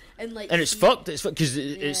 Yeah. And it's fucked. It's fucked because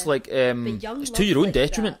it's like it's to your own like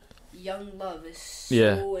detriment. Young love is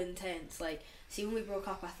so intense. Like, see, when we broke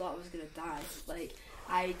up, I thought I was gonna die. Like,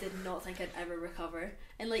 I did not think I'd ever recover.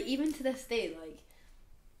 And like, even to this day, like,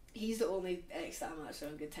 he's the only ex that I'm actually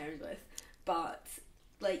on good terms with. But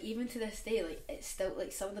like, even to this day, like, it's still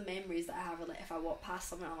like some of the memories that I have are like, if I walk past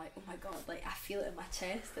someone, I'm like, oh my god, like I feel it in my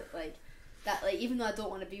chest that like even though I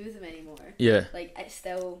don't want to be with him anymore. Yeah. Like, it's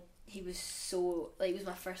still. He was so like, he was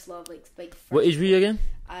my first love, like big. What age were you again?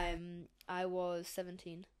 I was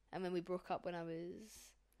 17, and then we broke up when I was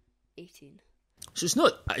 18. So it's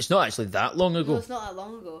not actually that long ago. No, it's not that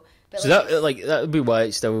long ago. But so that would be why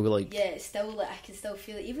it's still like. Yeah, it's still like I can still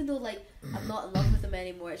feel it, even though like I'm not in love with him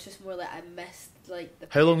anymore. It's just more like I missed like the.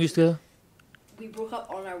 How long you together? We broke up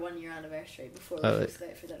on our 1 year anniversary before we went out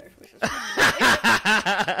for dinner. Which was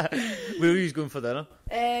where were you going for dinner?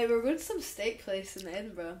 We were going to some steak place in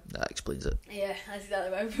Edinburgh. That explains it. Yeah, that's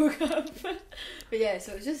exactly why we broke up. But yeah,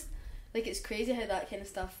 so it's just like, it's crazy how that kind of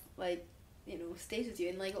stuff like, you know, stays with you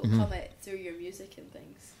and like it'll come out through your music and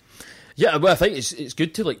things. Yeah, well, I think it's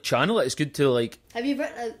good to like channel it. It's good to like. Have you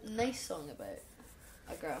written a nice song about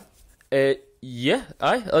a girl? Yeah,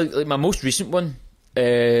 like my most recent one.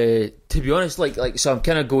 To be honest, like so I'm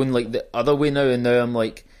kind of going like the other way now, and now I'm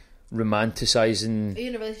like romanticizing. Are you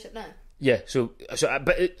in a relationship now? Yeah,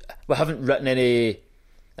 we haven't written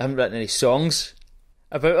any songs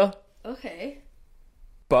about her. Okay.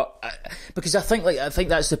 But because I think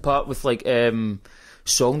that's the part with like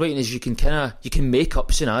songwriting is you can make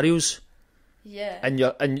up scenarios. Yeah. And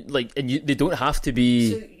they don't have to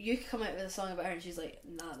be. So you could come out with a song about her, and she's like,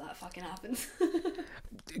 "Nah, that fucking happens."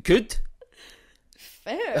 Could.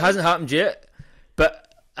 Fair. It hasn't happened yet,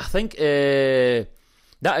 but I think that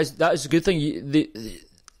is a good thing.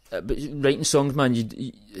 But writing songs, man,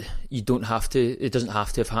 you don't have to. It doesn't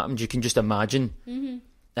have to have happened. You can just imagine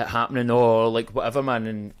it happening, or like whatever,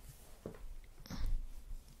 man,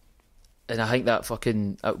 and I think that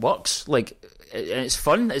fucking it works. Like, and it's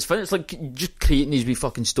fun. It's fun. It's like just creating these wee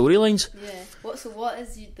fucking storylines. Yeah. What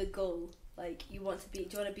is the goal? Like, you want to be?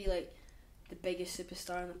 Do you want to be like the biggest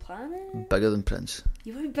superstar on the planet? Bigger than Prince.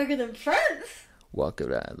 You want to be bigger than Prince? Walk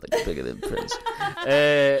around like bigger than Prince.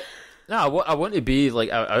 No, I want to be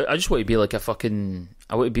like I just want to be like a fucking.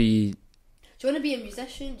 I want to be. Do you want to be a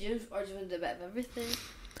musician? Or do you want to do a bit of everything?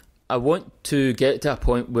 I want to get to a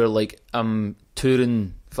point where like I'm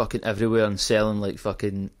touring fucking everywhere and selling out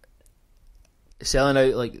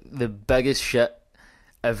like the biggest shit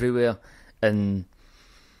everywhere and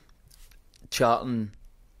charting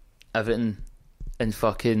everything and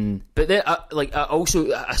fucking. But then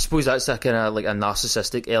I suppose that's a kind of like a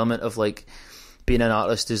narcissistic element of like being an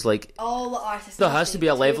artist is like all artists. There has to be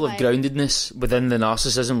a level of groundedness within the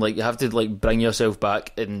narcissism. Like you have to like bring yourself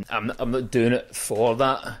back, and I'm not doing it for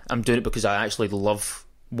that. I'm doing it because I actually love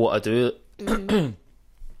what I do.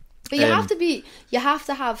 But you have to be. You have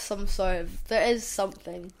to have some sort of. There is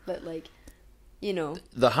something that like, you know.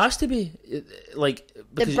 There has to be like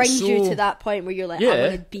that brings you to that point where you're like, I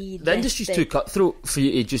want to be. The industry's too cutthroat for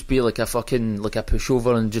you to just be like a fucking like a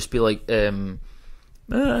pushover and just be like,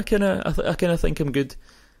 I kind of think I'm good.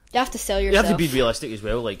 You have to sell yourself. You have to be realistic as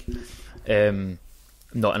well. Like, I'm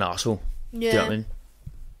not an arsehole. Yeah. Do you know what I mean?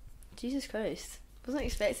 Jesus Christ. I wasn't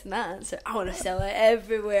expecting that answer. I want to sell it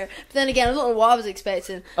everywhere. But then again, I don't know what I was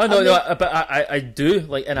expecting. Oh, no, but I do,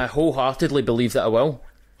 like, and I wholeheartedly believe that I will.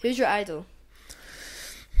 Who's your idol?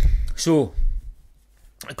 So,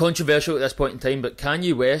 controversial at this point in time, but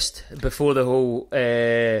Kanye West, before the whole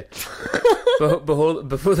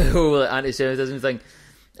before the whole anti-Semitism thing,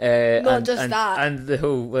 not just that, and the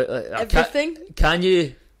whole everything.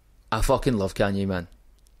 Kanye, I fucking love Kanye, man.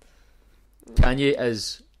 Kanye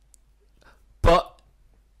is, but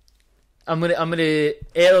I'm gonna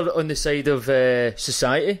err on the side of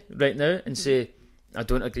society right now and say I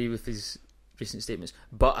don't agree with his recent statements.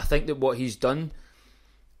 But I think that what he's done,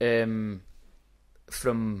 from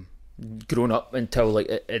grown up until like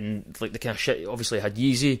in like the kind of shit, obviously had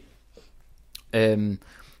Yeezy.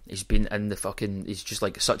 He's been in the fucking. He's just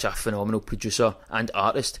like such a phenomenal producer and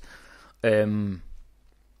artist. So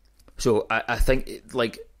I think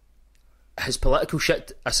like his political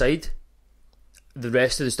shit aside, the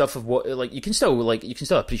rest of the stuff of what like you can still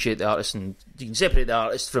appreciate the artist, and you can separate the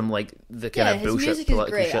artist from like the kind of bullshit. His music is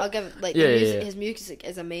great. Shit. I'll give it like his music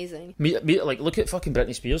is amazing. Like look at fucking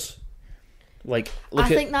Britney Spears. Like I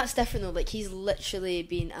think that's different though. Like he's literally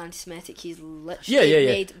been anti-Semitic. He's literally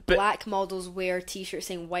made black models wear T-shirts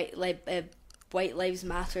saying white lives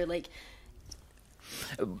matter. Like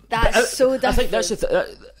that's so different. I think that's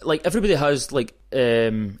like everybody has like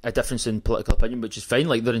a difference in political opinion, which is fine.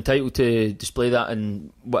 Like they're entitled to display that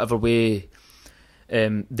in whatever way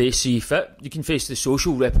they see fit. You can face the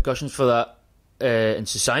social repercussions for that and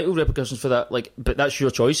societal repercussions for that. Like, but that's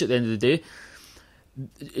your choice at the end of the day.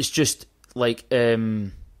 It's just like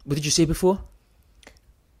what did you say before?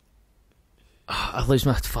 I lose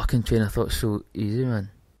my fucking train of thought so easy, man.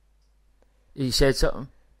 You said something.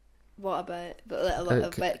 What about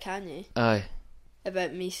Kanye? Aye.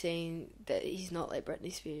 About me saying that he's not like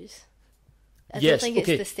Britney Spears. I don't think it's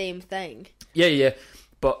the same thing. Yeah,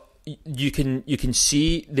 but you can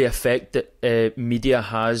see the effect that media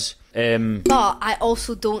has. But I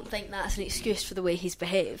also don't think that's an excuse for the way he's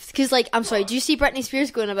behaved. Because, like, I'm sorry, do you see Britney Spears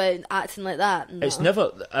going about acting like that? No. It's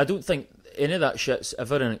never. I don't think any of that shit's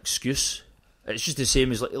ever an excuse. It's just the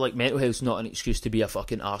same as like mental health's not an excuse to be a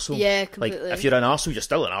fucking arsehole. Yeah, completely. Like if you're an arsehole, you're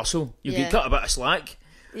still an arsehole. You can cut a bit of slack.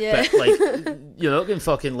 Yeah. But like you're not getting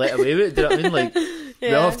fucking let away with it. Do you know what I mean? Like we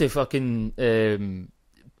have to fucking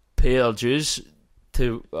pay our dues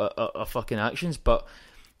to our fucking actions, but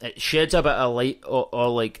it sheds a bit of light or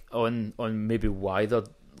like on maybe why they're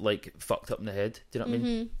like fucked up in the head. Do you know what I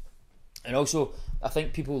mean? And also, I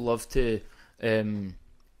think people love to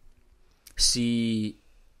see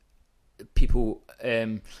people.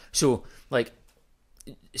 So like,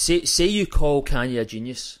 say you call Kanye a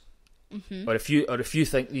genius, or if you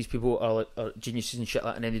think these people are geniuses and shit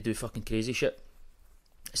like that, and then they do fucking crazy shit.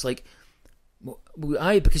 It's like, well,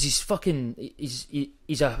 aye, because he's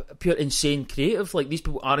a pure insane creative. Like these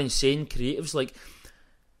people are insane creatives. Like,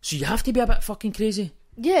 so you have to be a bit fucking crazy.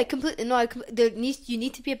 Yeah, completely. No, you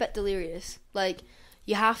need to be a bit delirious. Like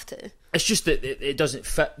you have to. It's just that it doesn't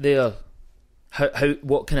fit their how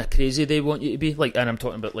what kind of crazy they want you to be. Like, and I'm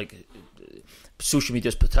talking about like social media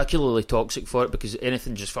is particularly toxic for it because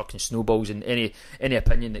anything just fucking snowballs, and any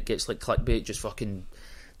opinion that gets like clickbait just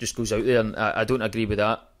goes out there, and I don't agree with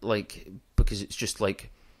that. Like, because it's just like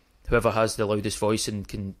whoever has the loudest voice and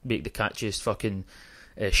can make the catchiest fucking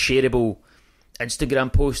shareable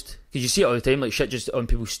Instagram post, because you see it all the time, like shit just on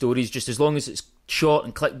people's stories, just as long as it's short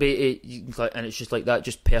and clickbaity, you can click, and it's just like that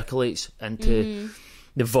just percolates into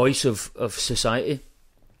the voice of society.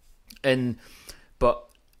 But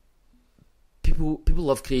people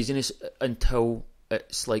love craziness until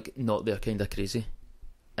it's like not their kind of crazy,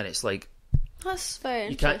 and it's like that's fair.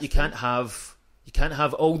 You can't have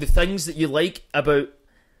all the things that you like about,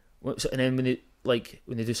 and then when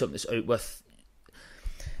they do something that's out with,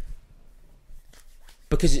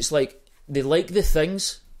 because it's like they like the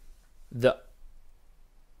things that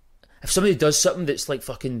if somebody does something that's like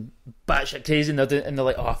fucking batshit crazy and they're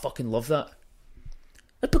like, oh, I fucking love that.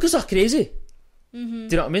 It's because they're crazy. Do you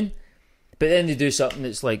know what I mean? But then they do something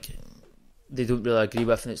that's like they don't really agree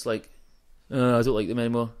with, and it's like, I don't like them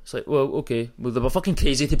anymore. It's like, well, okay, well they were fucking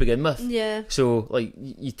crazy to begin with. Yeah. So like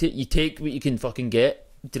you take what you can fucking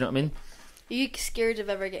get. Do you know what I mean? Are you scared of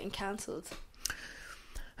ever getting cancelled?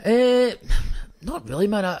 Not really,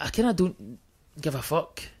 man. I kind of don't give a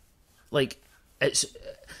fuck. Like,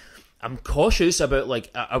 I'm cautious about, like,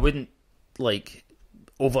 I wouldn't, like,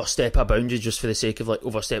 overstep a boundary just for the sake of, like,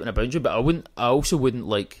 overstepping a boundary, but I also wouldn't,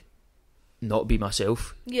 like, not be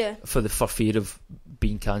myself. Yeah. For fear of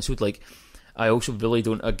being cancelled. Like, I also really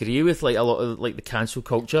don't agree with, like, a lot of, like, the cancel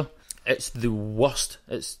culture. It's the worst.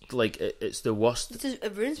 It's, like, it's the worst.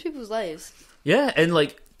 It ruins people's lives. Yeah, and,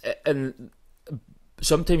 like, and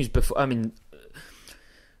sometimes before, I mean,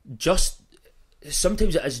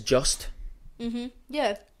 sometimes it is just.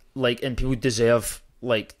 Yeah. Like, and people deserve,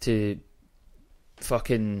 like, to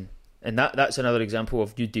fucking, and that's another example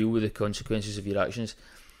of you deal with the consequences of your actions,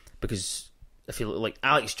 because I feel like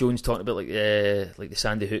Alex Jones talking about like the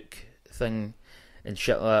Sandy Hook thing and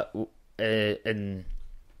shit like that, and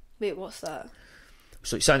wait, what's that?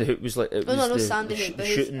 So like Sandy Hook was like Sandy Hook, the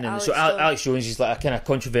shooting, and so Alex Jones is like a kind of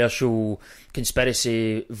controversial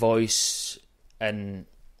conspiracy voice in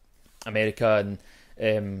America,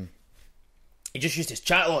 and he just used to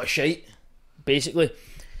chat a lot of shite, basically.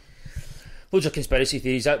 Loads of conspiracy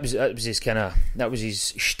theories. That was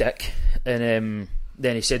his shtick. And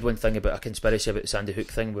then he said one thing about a conspiracy about the Sandy Hook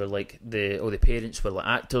thing, where like all the parents were like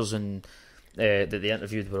actors, and that they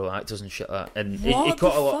interviewed were all actors and shit like that. And he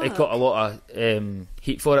got a lot of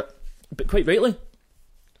heat for it, but quite rightly.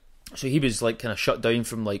 So he was like kind of shut down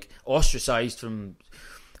from, like, ostracised from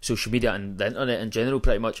social media and the internet in general,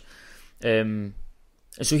 pretty much. And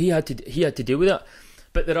so he had to deal with that.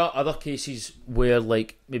 But there are other cases where,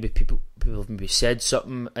 like, maybe people have maybe said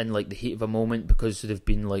something in, like, the heat of a moment because they've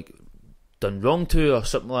been, like, done wrong to, or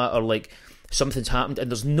something like that, or like something's happened and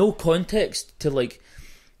there's no context to, like,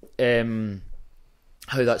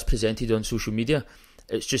 how that's presented on social media.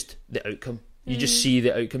 It's just the outcome. You just see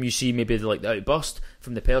the outcome. You see maybe the outburst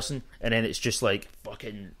from the person, and then it's just like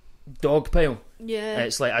fucking dog pile. Yeah, and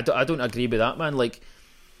it's like I don't agree with that, man. Like,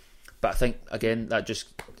 but I think again that just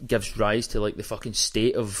gives rise to, like, the fucking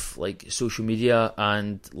state of, like, social media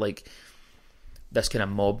and, like, this kind of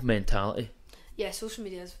mob mentality. Yeah, social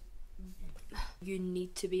media is. You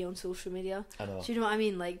need to be on social media. I know. Do you know what I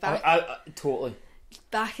mean? Like, I totally.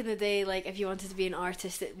 Back in the day, like, if you wanted to be an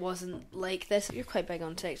artist, it wasn't like this. You're quite big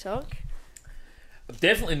on TikTok. I'm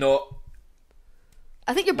definitely not.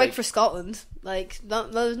 I think you're big for Scotland. Like,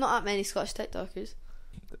 there's not that many Scottish TikTokers.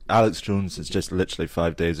 Alex Jones has just literally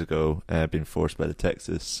 5 days ago been forced by the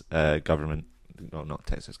Texas government. No, not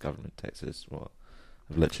Texas government. Texas. What?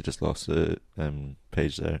 I've literally just lost the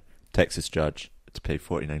page there. Texas judge to pay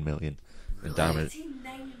 $49 million in damage.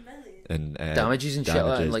 And damages and shit,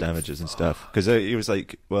 like, damages and stuff. Because he was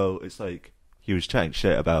like, well, it's like he was chatting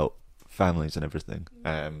shit about families and everything,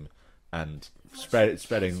 and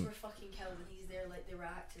spreading.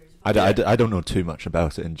 I don't know too much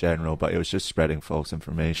about it in general, but it was just spreading false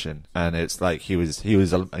information, and it's like he was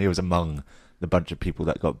among the bunch of people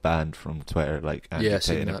that got banned from Twitter, like Andrew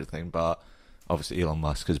Tate and everything. But obviously Elon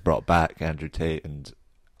Musk has brought back Andrew Tate and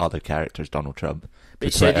other characters, Donald Trump. But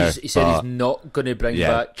he said he's not going to bring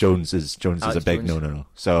back. Jones is a big no.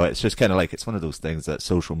 So it's just kind of like, it's one of those things that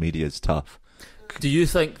social media is tough. Do you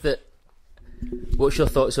think that? What's your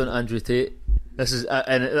thoughts on Andrew Tate? This is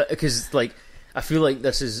and because, like, I feel like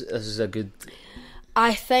this is a good.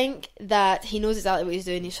 I think that he knows exactly what he's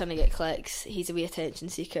doing. He's trying to get clicks. He's a wee attention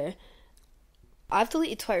seeker. I've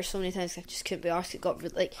deleted Twitter so many times I just couldn't be arsed. It got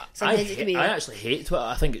like sometimes it can be. I actually hate Twitter.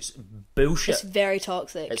 I think it's bullshit. It's very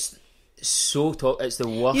toxic. It's so it's the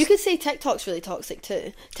worst. You could say TikTok's really toxic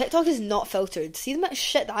too. TikTok is not filtered. See the amount of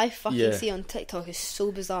shit that I fucking see on TikTok is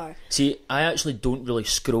so bizarre. See, I actually don't really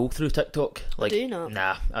scroll through TikTok. Like, do you not?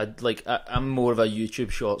 Nah, I'm more of a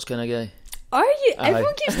YouTube Shorts kind of guy. Are you?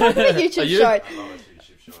 Everyone keeps talking about YouTube Shorts.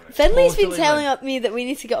 Finley's been telling me that we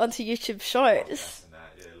need to get onto YouTube Shorts.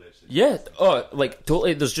 Yeah, like,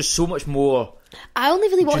 totally. There's just so much more. I only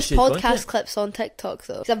really watch podcast clips on TikTok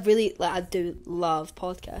though, because I do love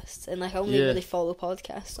podcasts, and like I only really follow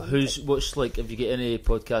podcasts. What's like? Have you get any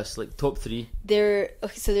podcasts like top 3?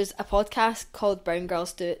 So there's a podcast called Brown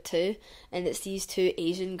Girls Do It Too, and it's these 2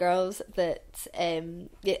 Asian girls that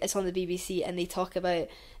it's on the BBC, and they talk about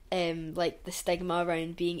like the stigma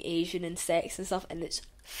around being Asian and sex and stuff, and it's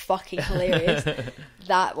fucking hilarious.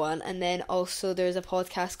 That one. And then also there's a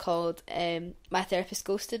podcast called My Therapist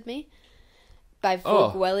Ghosted Me by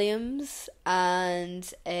Vogue Williams and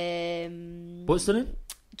what's the name?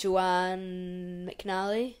 Joanne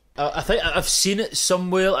McNally. I think I've seen it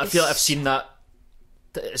somewhere. I feel like I've seen that.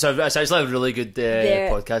 So it's actually a really good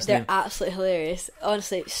podcast they're name. Absolutely hilarious.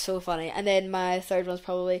 Honestly, it's so funny. And then my third one's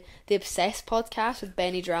probably the Obsessed podcast with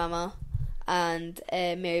Benny Drama and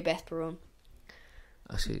Mary Beth Barone.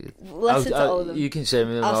 Listen to all of them. You can send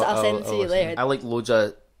me them. I'll send them to you later. I like loads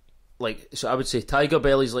of, like, so I would say Tiger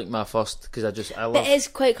Belly's like my first, because I love. It is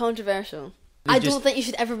quite controversial. I don't think you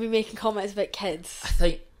should ever be making comments about kids. I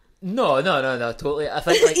think no, totally. I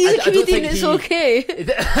think like he's a comedian. It's okay.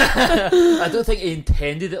 I don't think he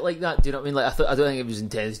intended it like that. Do you know what I mean? Like, I don't think it was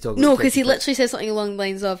intended to talk. No, because he literally said something along the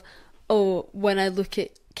lines of, "Oh, when I look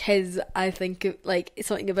at kids, I think of, like,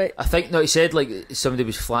 something about." I think he said like somebody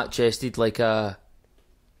was flat chested, like a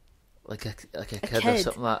kid or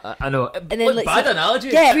something like that. I know. And then, like, bad analogy.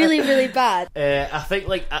 Yeah, really, really bad. I think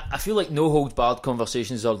like I feel like no holds barred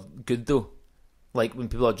conversations are good though. Like when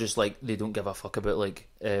people are just like they don't give a fuck about like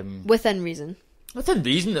within reason. Within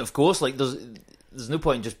reason, of course. Like there's no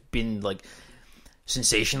point in just being like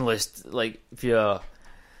sensationalist. Like if you're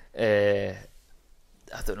I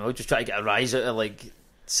don't know, just try to get a rise out of like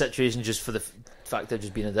situation just for the fact of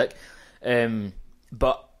just being a dick.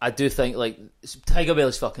 But I do think like Tiger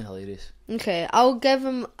Belly's fucking hilarious. Okay, I'll give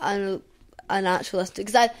him a an actual listener,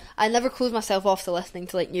 because I never close myself off to listening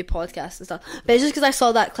to like new podcasts and stuff, but it's just because I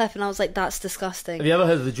saw that clip and I was like, that's disgusting. Have you ever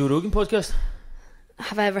heard of the Joe Rogan podcast?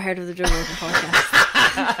 Have I ever heard of the Joe Rogan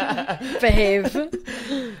podcast? Behave.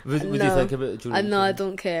 What do you think about Joe Rogan? No, I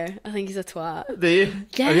don't care. I think he's a twat. Do you?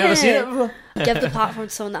 Yeah. Have you ever seen it before? Give the platform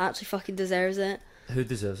to someone that actually fucking deserves it. Who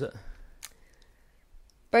deserves it?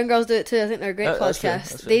 Brown Girls do it too. I think they're a great That's fair, podcast.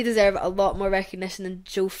 that's fair. They deserve a lot more recognition than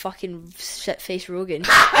Joe fucking shit-faced Rogan.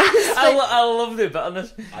 I love the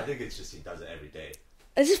bitterness. I think it's just he does it every day.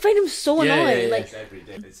 I just find him so Yeah, annoying. yeah, Like, It's every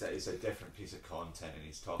day. It's a different piece of content, and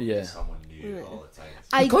he's talking to someone new all the time.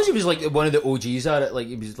 Because he was like one of the OGs at it, like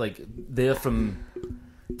he was like there from. To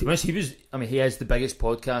be honest, he was. I mean, he has the biggest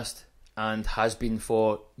podcast and has been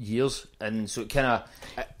for years, and so it kind of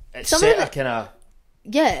it's Some set of a kind of.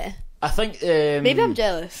 yeah. I think Maybe I'm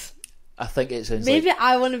jealous. I think it sounds Maybe like.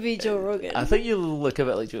 I want to be Joe Rogan. I think you look a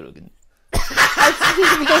bit like Joe Rogan.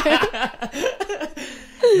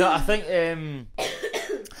 No, I think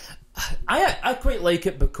I quite like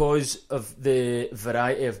it because of the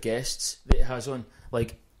variety of guests that it has on.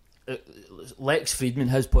 Like Lex Friedman,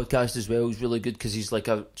 his podcast as well is really good because he's like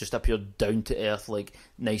just a pure down to earth, like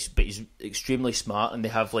nice, but he's extremely smart, and they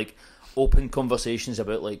have like open conversations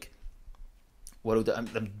about like world. I'm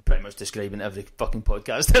pretty much describing every fucking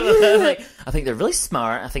podcast. Like, I think they're really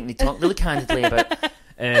smart. I think they talk really candidly about.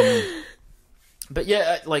 But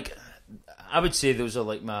yeah, like I would say those are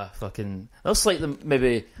like my fucking. I'll slightly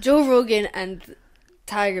maybe Joe Rogan and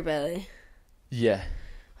Tiger Belly. yeah.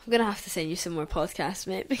 I'm gonna have to send you some more podcasts,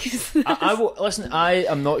 mate, because I will listen. I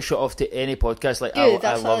am not shut off to any podcast. Like Good, I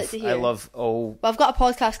that's what I like love, to hear. I love all. Well, I've got a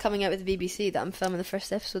podcast coming out with the BBC that I'm filming the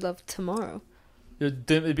first episode of tomorrow. You're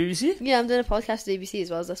doing it with the BBC? Yeah, I'm doing a podcast with the BBC as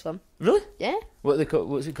well as this one. Really? Yeah. What's it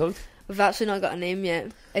called? We've actually not got a name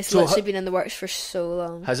yet. It's So literally been in the works for so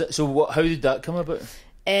long. Has it? So what? How did that come about?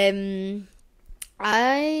 I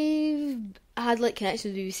had like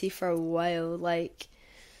connections with BBC for a while. Like,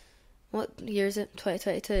 what year is it?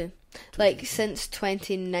 2022. Like since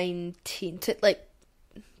 2019 to like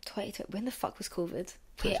 2020. When the fuck was COVID?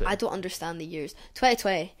 Yeah, I don't understand the years.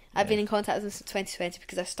 2020. I've been in contact with them since 2020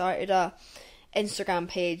 because I started a Instagram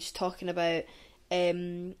page talking about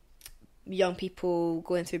young people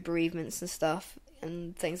going through bereavements and stuff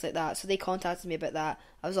and things like that. So they contacted me about that.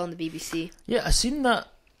 I was on the BBC. Yeah, I seen that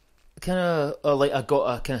kind of like I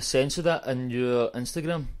got a kind of sense of that in your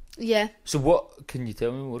Instagram. Yeah. So what can you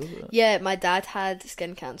tell me more about that? Yeah, my dad had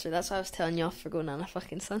skin cancer. That's why I was telling you off for going on a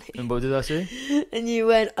fucking Sunny. And what did I say? And you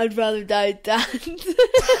went, I'd rather die, Dad.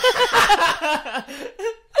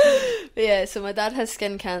 But yeah, so my dad has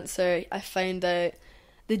skin cancer. I found out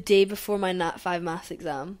the day before my Nat 5 maths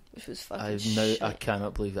exam, which was fucking shit. I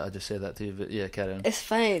cannot believe that I just said that to you, but yeah, carry on. It's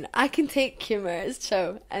fine. I can take humour. It's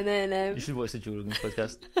chill. And then You should watch the Joe Rogan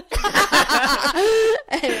podcast.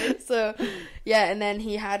 anyway, so yeah, and then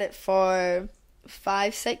he had it for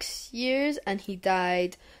 5-6 years, and he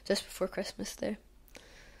died just before Christmas there.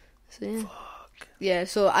 So yeah. Fuck. Yeah,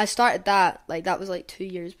 so I started that, like, that was like 2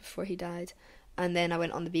 years before he died. And then I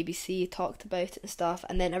went on the BBC, talked about it and stuff.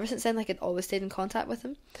 And then ever since then, like, I'd always stayed in contact with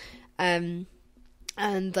him. And,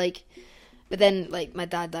 like, but then, like, my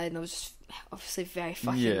dad died and I was just obviously very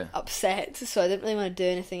fucking upset. So I didn't really want to do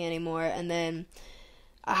anything anymore. And then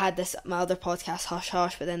I had my other podcast, Hush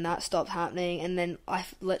Hush, but then that stopped happening. And then I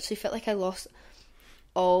literally felt like I lost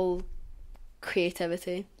all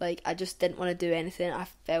creativity. Like, I just didn't want to do anything. I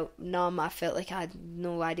felt numb. I felt like I had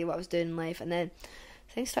no idea what I was doing in life. And then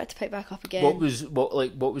things started to pick back up again. What was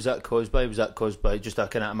that caused by? Was that caused by just a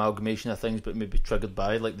kind of amalgamation of things, but maybe triggered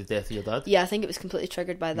by like the death of your dad? Yeah, I think it was completely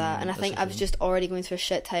triggered by that. And I think I was just already going through a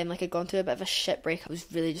shit time. Like, I'd gone through a bit of a shit break. I was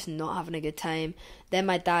really just not having a good time. Then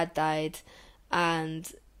my dad died,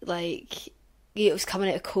 and like, it was coming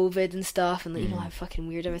out of COVID and stuff, and like, you know how fucking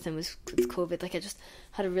weird everything was with COVID. Like, I just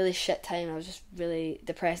had a really shit time. I was just really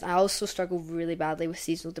depressed. I also struggled really badly with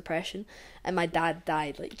seasonal depression, and my dad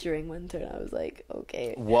died like during winter, and I was like,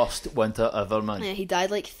 okay. Worst winter ever, man. Yeah, he died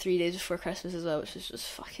like 3 days before Christmas as well, which was just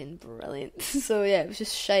fucking brilliant. So yeah, it was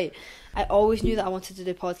just shite. I always knew that I wanted to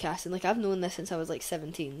do podcasts, and like, I've known this since I was like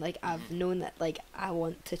 17. Like, I've known that like I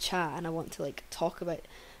want to chat and I want to like talk about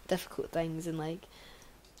difficult things, and like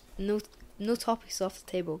no topics off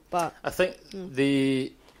the table. But I think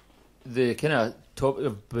the kind of topic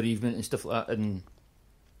of bereavement and stuff like that and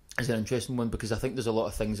is an interesting one, because I think there's a lot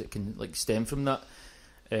of things that can like stem from that.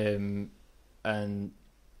 And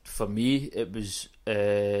for me, it was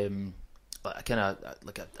like kind of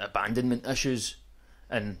like abandonment issues,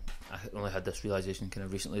 and I only had this realization kind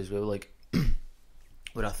of recently as well. Like,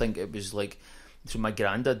 where I think it was like, so my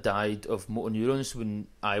granddad died of motor neurons when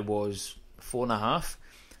I was 4.5,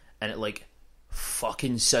 and it like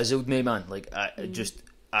fucking sizzled me, man. Like, it just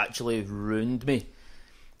actually ruined me.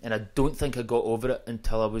 And I don't think I got over it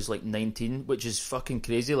until I was like 19, which is fucking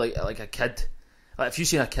crazy. Like a kid. Like, if you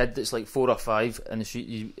seen a kid that's like 4 or 5 in the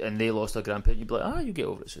street and they lost their grandparent, you'd be like, you get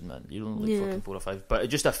over it soon, man. You're only like fucking 4 or 5. But it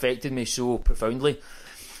just affected me so profoundly.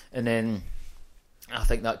 And then I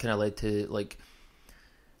think that kind of led to, like,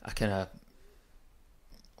 I think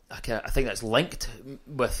that's linked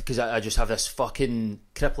with, because I just have this fucking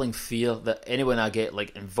crippling fear that anyone I get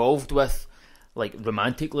like involved with, like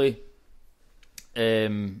romantically,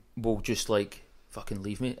 will just like fucking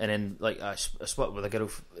leave me. And then like I split with a girl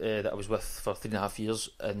that I was with for 3.5 years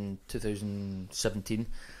in 2017,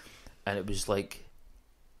 and it was like,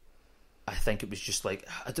 I think it was just like,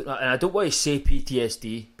 I don't know, and I don't want to say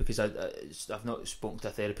PTSD because I've not spoken to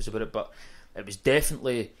a therapist about it, but it was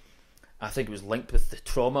definitely, I think it was linked with the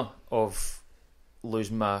trauma of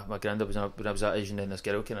losing my granddad when I was that age, and then this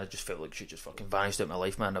girl, and I just felt like she just fucking vanished out of my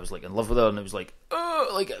life, man. I was like in love with her, and it was like,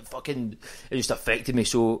 it just affected me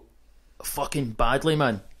so fucking badly,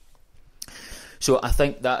 man. So I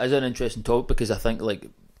think that is an interesting topic, because I think like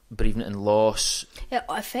bereavement and loss, it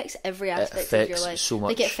affects every aspect of your life. So much.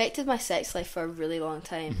 Like, it affected my sex life for a really long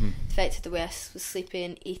time. Mm-hmm. It affected the way I was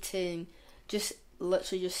sleeping, eating, just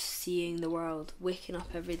literally just seeing the world, waking up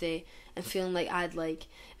every day and feeling like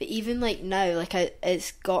but even like now, like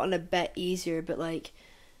it's gotten a bit easier, but like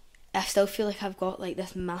I still feel like I've got like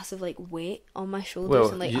this massive like weight on my shoulders,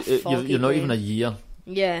 and like you're not even a year.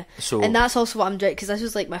 Yeah, so, and that's also what I'm doing, because this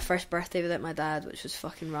was like my first birthday without my dad, which was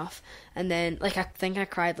fucking rough. And then like I think I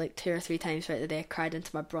cried like 2 or 3 times throughout the day. I cried into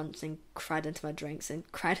my brunch and cried into my drinks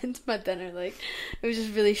and cried into my dinner. Like, it was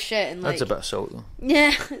just really shit. And like, that's a bit of salt though.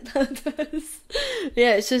 Yeah, that does.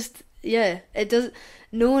 Yeah, it's just, yeah, it does.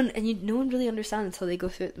 No one really understands until they go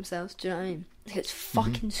through it themselves. Do you know what I mean? Like, it's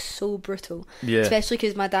fucking so brutal. Yeah. Especially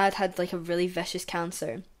because my dad had like a really vicious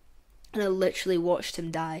cancer, and I literally watched him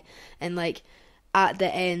die. And like, at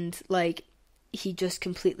the end, like, he just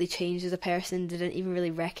completely changed as a person, didn't even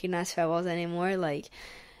really recognise who I was anymore. Like,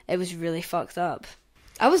 it was really fucked up.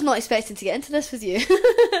 I was not expecting to get into this with you.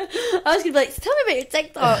 I was gonna be like, tell me about your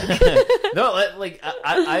TikTok. No, like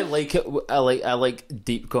I like it. I like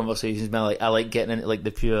deep conversations, man. I like getting into like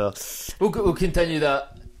the pure. We'll continue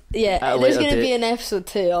that. Yeah, there's gonna be an episode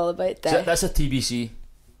 2 all about that. So that's a TBC.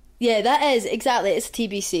 Yeah, that is exactly. It's a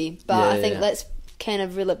TBC, but I think let's kind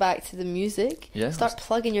of reel it back to the music. Yeah. Start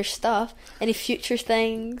plugging your stuff. Any future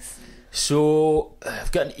things? So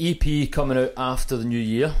I've got an EP coming out after the new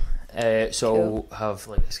year. So cool. I'll have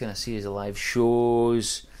like this kind of series of live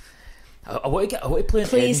shows. I want to play in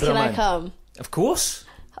Please, Edinburgh, can man. I come? Of course.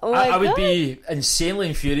 Oh my I would God. be insanely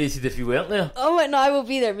infuriated if you weren't there. Oh wait, no, I will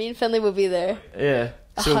be there. Me and Finlay will be there. Yeah.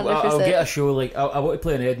 So 100%. I'll get a show. Like I want to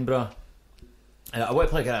play in Edinburgh. I want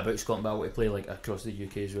to play kind of about Scotland, but I want to play like across the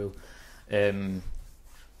UK as well.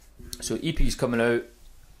 So EP's coming out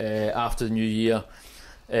after the new year.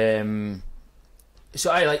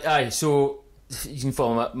 So you can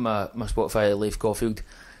follow my Spotify, Leif Coffield,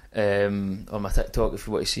 on my TikTok if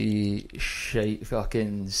you want to see shite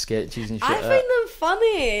fucking sketches and shit. I find them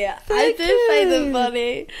funny. I do find them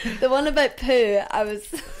funny. The one about poo, I was.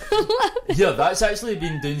 Yeah, that's actually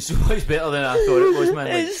been doing so much better than I thought it was, man.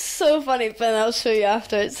 Like, it's so funny, Ben. I'll show you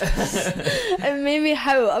afterwards. It made me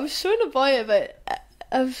howl. I was showing a boy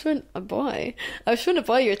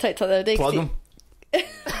your TikTok the other day. Plug him.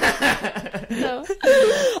 No,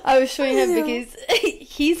 I was showing him because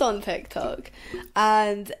he's on TikTok,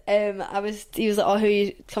 and he was like, "Oh, who are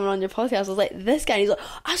you coming on your podcast?" I was like, "This guy." And he's like,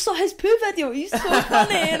 "I saw his poo video. He's so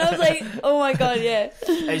funny," and I was like, "Oh my God, yeah."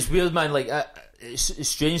 It's weird, man. Like it's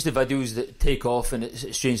strange the videos that take off, and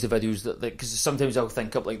it's strange the videos that, like, because sometimes I'll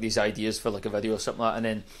think up like these ideas for like a video or something like that, and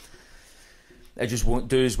then it just won't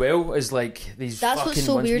do as well as like these. That's fucking what's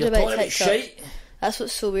so ones weird where about you're talking TikTok. shite. That's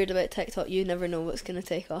what's so weird about TikTok. You never know what's going to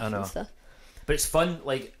take off and stuff. But it's fun.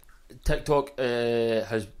 Like TikTok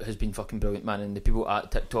has been fucking brilliant, man. And the people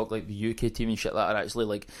at TikTok, like the UK team and shit like that, are actually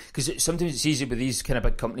like, because sometimes it's easy with these kind of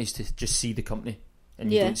big companies to just see the company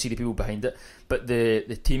and you don't see the people behind it. But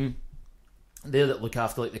the team there that look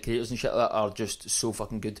after like the creators and shit like that are just so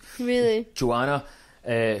fucking good. Really, Joanna,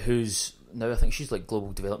 who's now I think she's like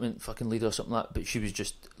global development fucking leader or something like that. But she was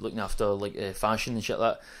just looking after like fashion and shit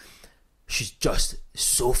like that. She's just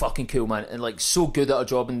so fucking cool, man, and like so good at her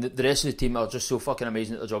job, and the rest of the team are just so fucking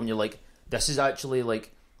amazing at their job, and you're like, this is actually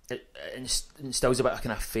like, it instills a bit of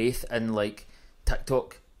kind of faith in like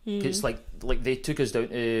TikTok. It's like they took us down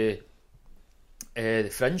to the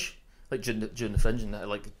Fringe, like during the Fringe, and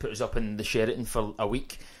like put us up in the Sheraton for a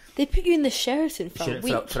week. They put you in the Sheraton for a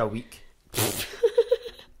week. For a week.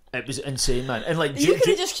 It was insane, man, and like you could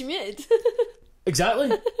have just commuted.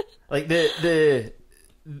 Exactly. Like the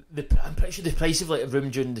I'm pretty sure the price of like a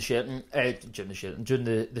room during the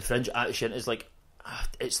Fringe at Sheraton is like,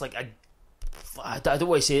 it's like I don't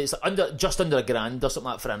want to say it, it's like just under $1,000 or something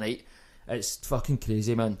like that for a night. It's fucking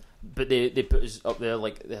crazy, man. But they put us up there,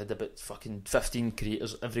 like they had about fucking 15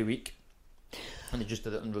 creators every week, and they just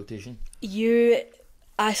did it in rotation.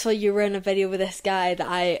 I saw you were in a video with this guy that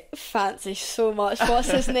I fancy so much.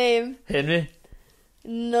 What's his name? Henry?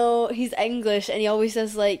 No, he's English and he always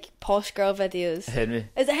does like posh girl videos. Henry.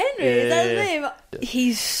 Is it Henry? Yeah, is that his yeah. nime?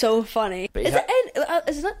 He's so funny. But Is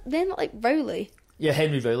it then not like Rowley? Yeah,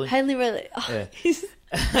 Henry Rowley. Henry Rowley. Oh, Yeah. he's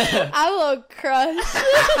I will crush.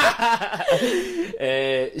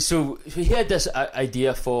 So he had this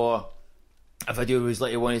idea for a video where he was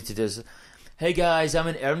like, he wanted to do this, hey guys, I'm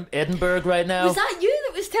in Edinburgh right now. Was that you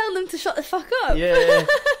that was telling them to shut the fuck up? Yeah.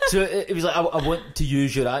 So it was like, I want to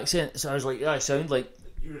use your accent. So I was like, yeah, I sound like...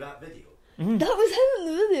 You were that video? That was him in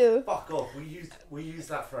the video. Fuck off. We used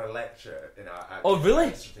that for a lecture in our Oh, really?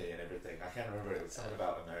 yesterday and everything. I can't remember. It was something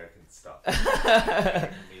about American stuff.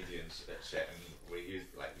 Comedian shit, and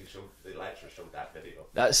the lecturer showed that video.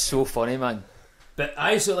 That's so funny, man. But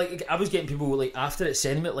I was getting people like after it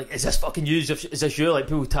sending me like, is this fucking you? Is this you? Like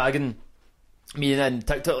people tagging me in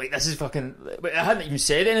TikTok like, this is fucking... But I hadn't even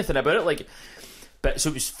said anything about it, like... But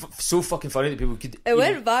so it was so fucking funny that people could... It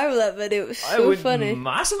went viral, that video. It was so funny.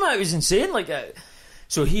 Massive, man. It was insane. Like,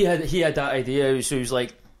 so he had that idea. So he was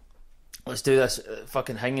like, let's do this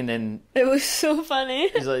fucking thing, and then it was so funny.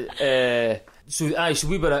 he's like, so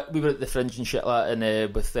we were at the Fringe and shit like that,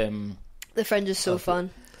 and with the Fringe is so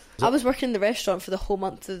fun. I was working in the restaurant for the whole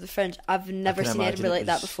month of the Fringe. I've never seen Edinburgh like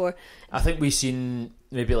that before. I think we've seen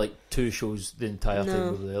maybe like 2 shows the entire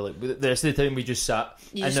time we were there. Like the rest of the time we just sat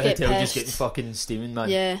in the hotel just getting fucking steaming, man.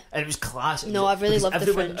 Yeah. And it was class. No, I really loved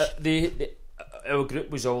the Fringe. Our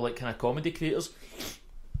group was all like kind of comedy creators,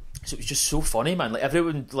 so it was just so funny, man. Like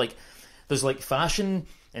everyone, like there's like fashion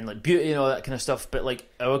and like beauty and all that kind of stuff, but like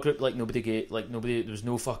our group, like nobody, there was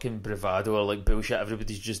no fucking bravado or like bullshit.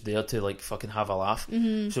 Everybody's just there to like fucking have a laugh.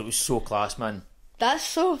 Mm-hmm. So it was so class, man. That's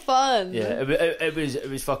so fun. Yeah, it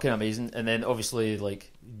was fucking amazing. And then obviously like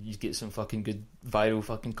you get some fucking good viral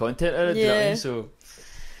fucking content out of it. You know what I mean? So,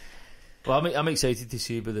 well, I'm excited to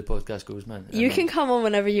see where the podcast goes, man. You can come on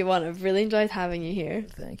whenever you want. I've really enjoyed having you here.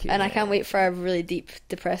 Thank you. And I can't wait for our really deep,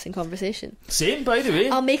 depressing conversation. Same, by the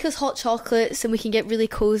way. I'll make us hot chocolates and we can get really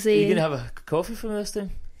cozy. Are you gonna have a coffee for me this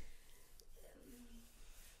time?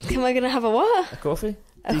 Am I gonna have a what? A coffee?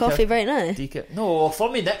 A coffee right now? Decaf. No,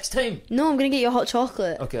 for me next time. No, I'm gonna get you a hot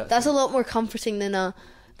chocolate. Okay, that's a lot more comforting than a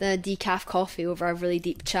decaf coffee over a really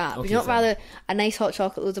deep chat. Would you not rather a nice hot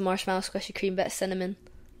chocolate, loads of marshmallow, squishy cream, bit of cinnamon?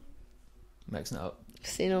 Mixing it up.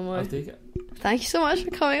 Say no more. I'll take it. Thank you so much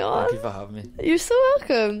for coming on. Thank you for having me. You're so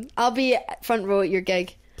welcome. I'll be front row at your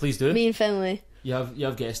gig. Please do. Me and Finlay. You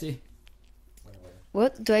have guesty.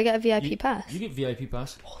 What? Do I get a VIP pass? You get VIP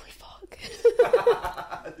pass. Holy fuck.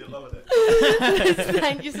 You're loving it.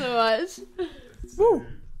 Thank you so much. Woo.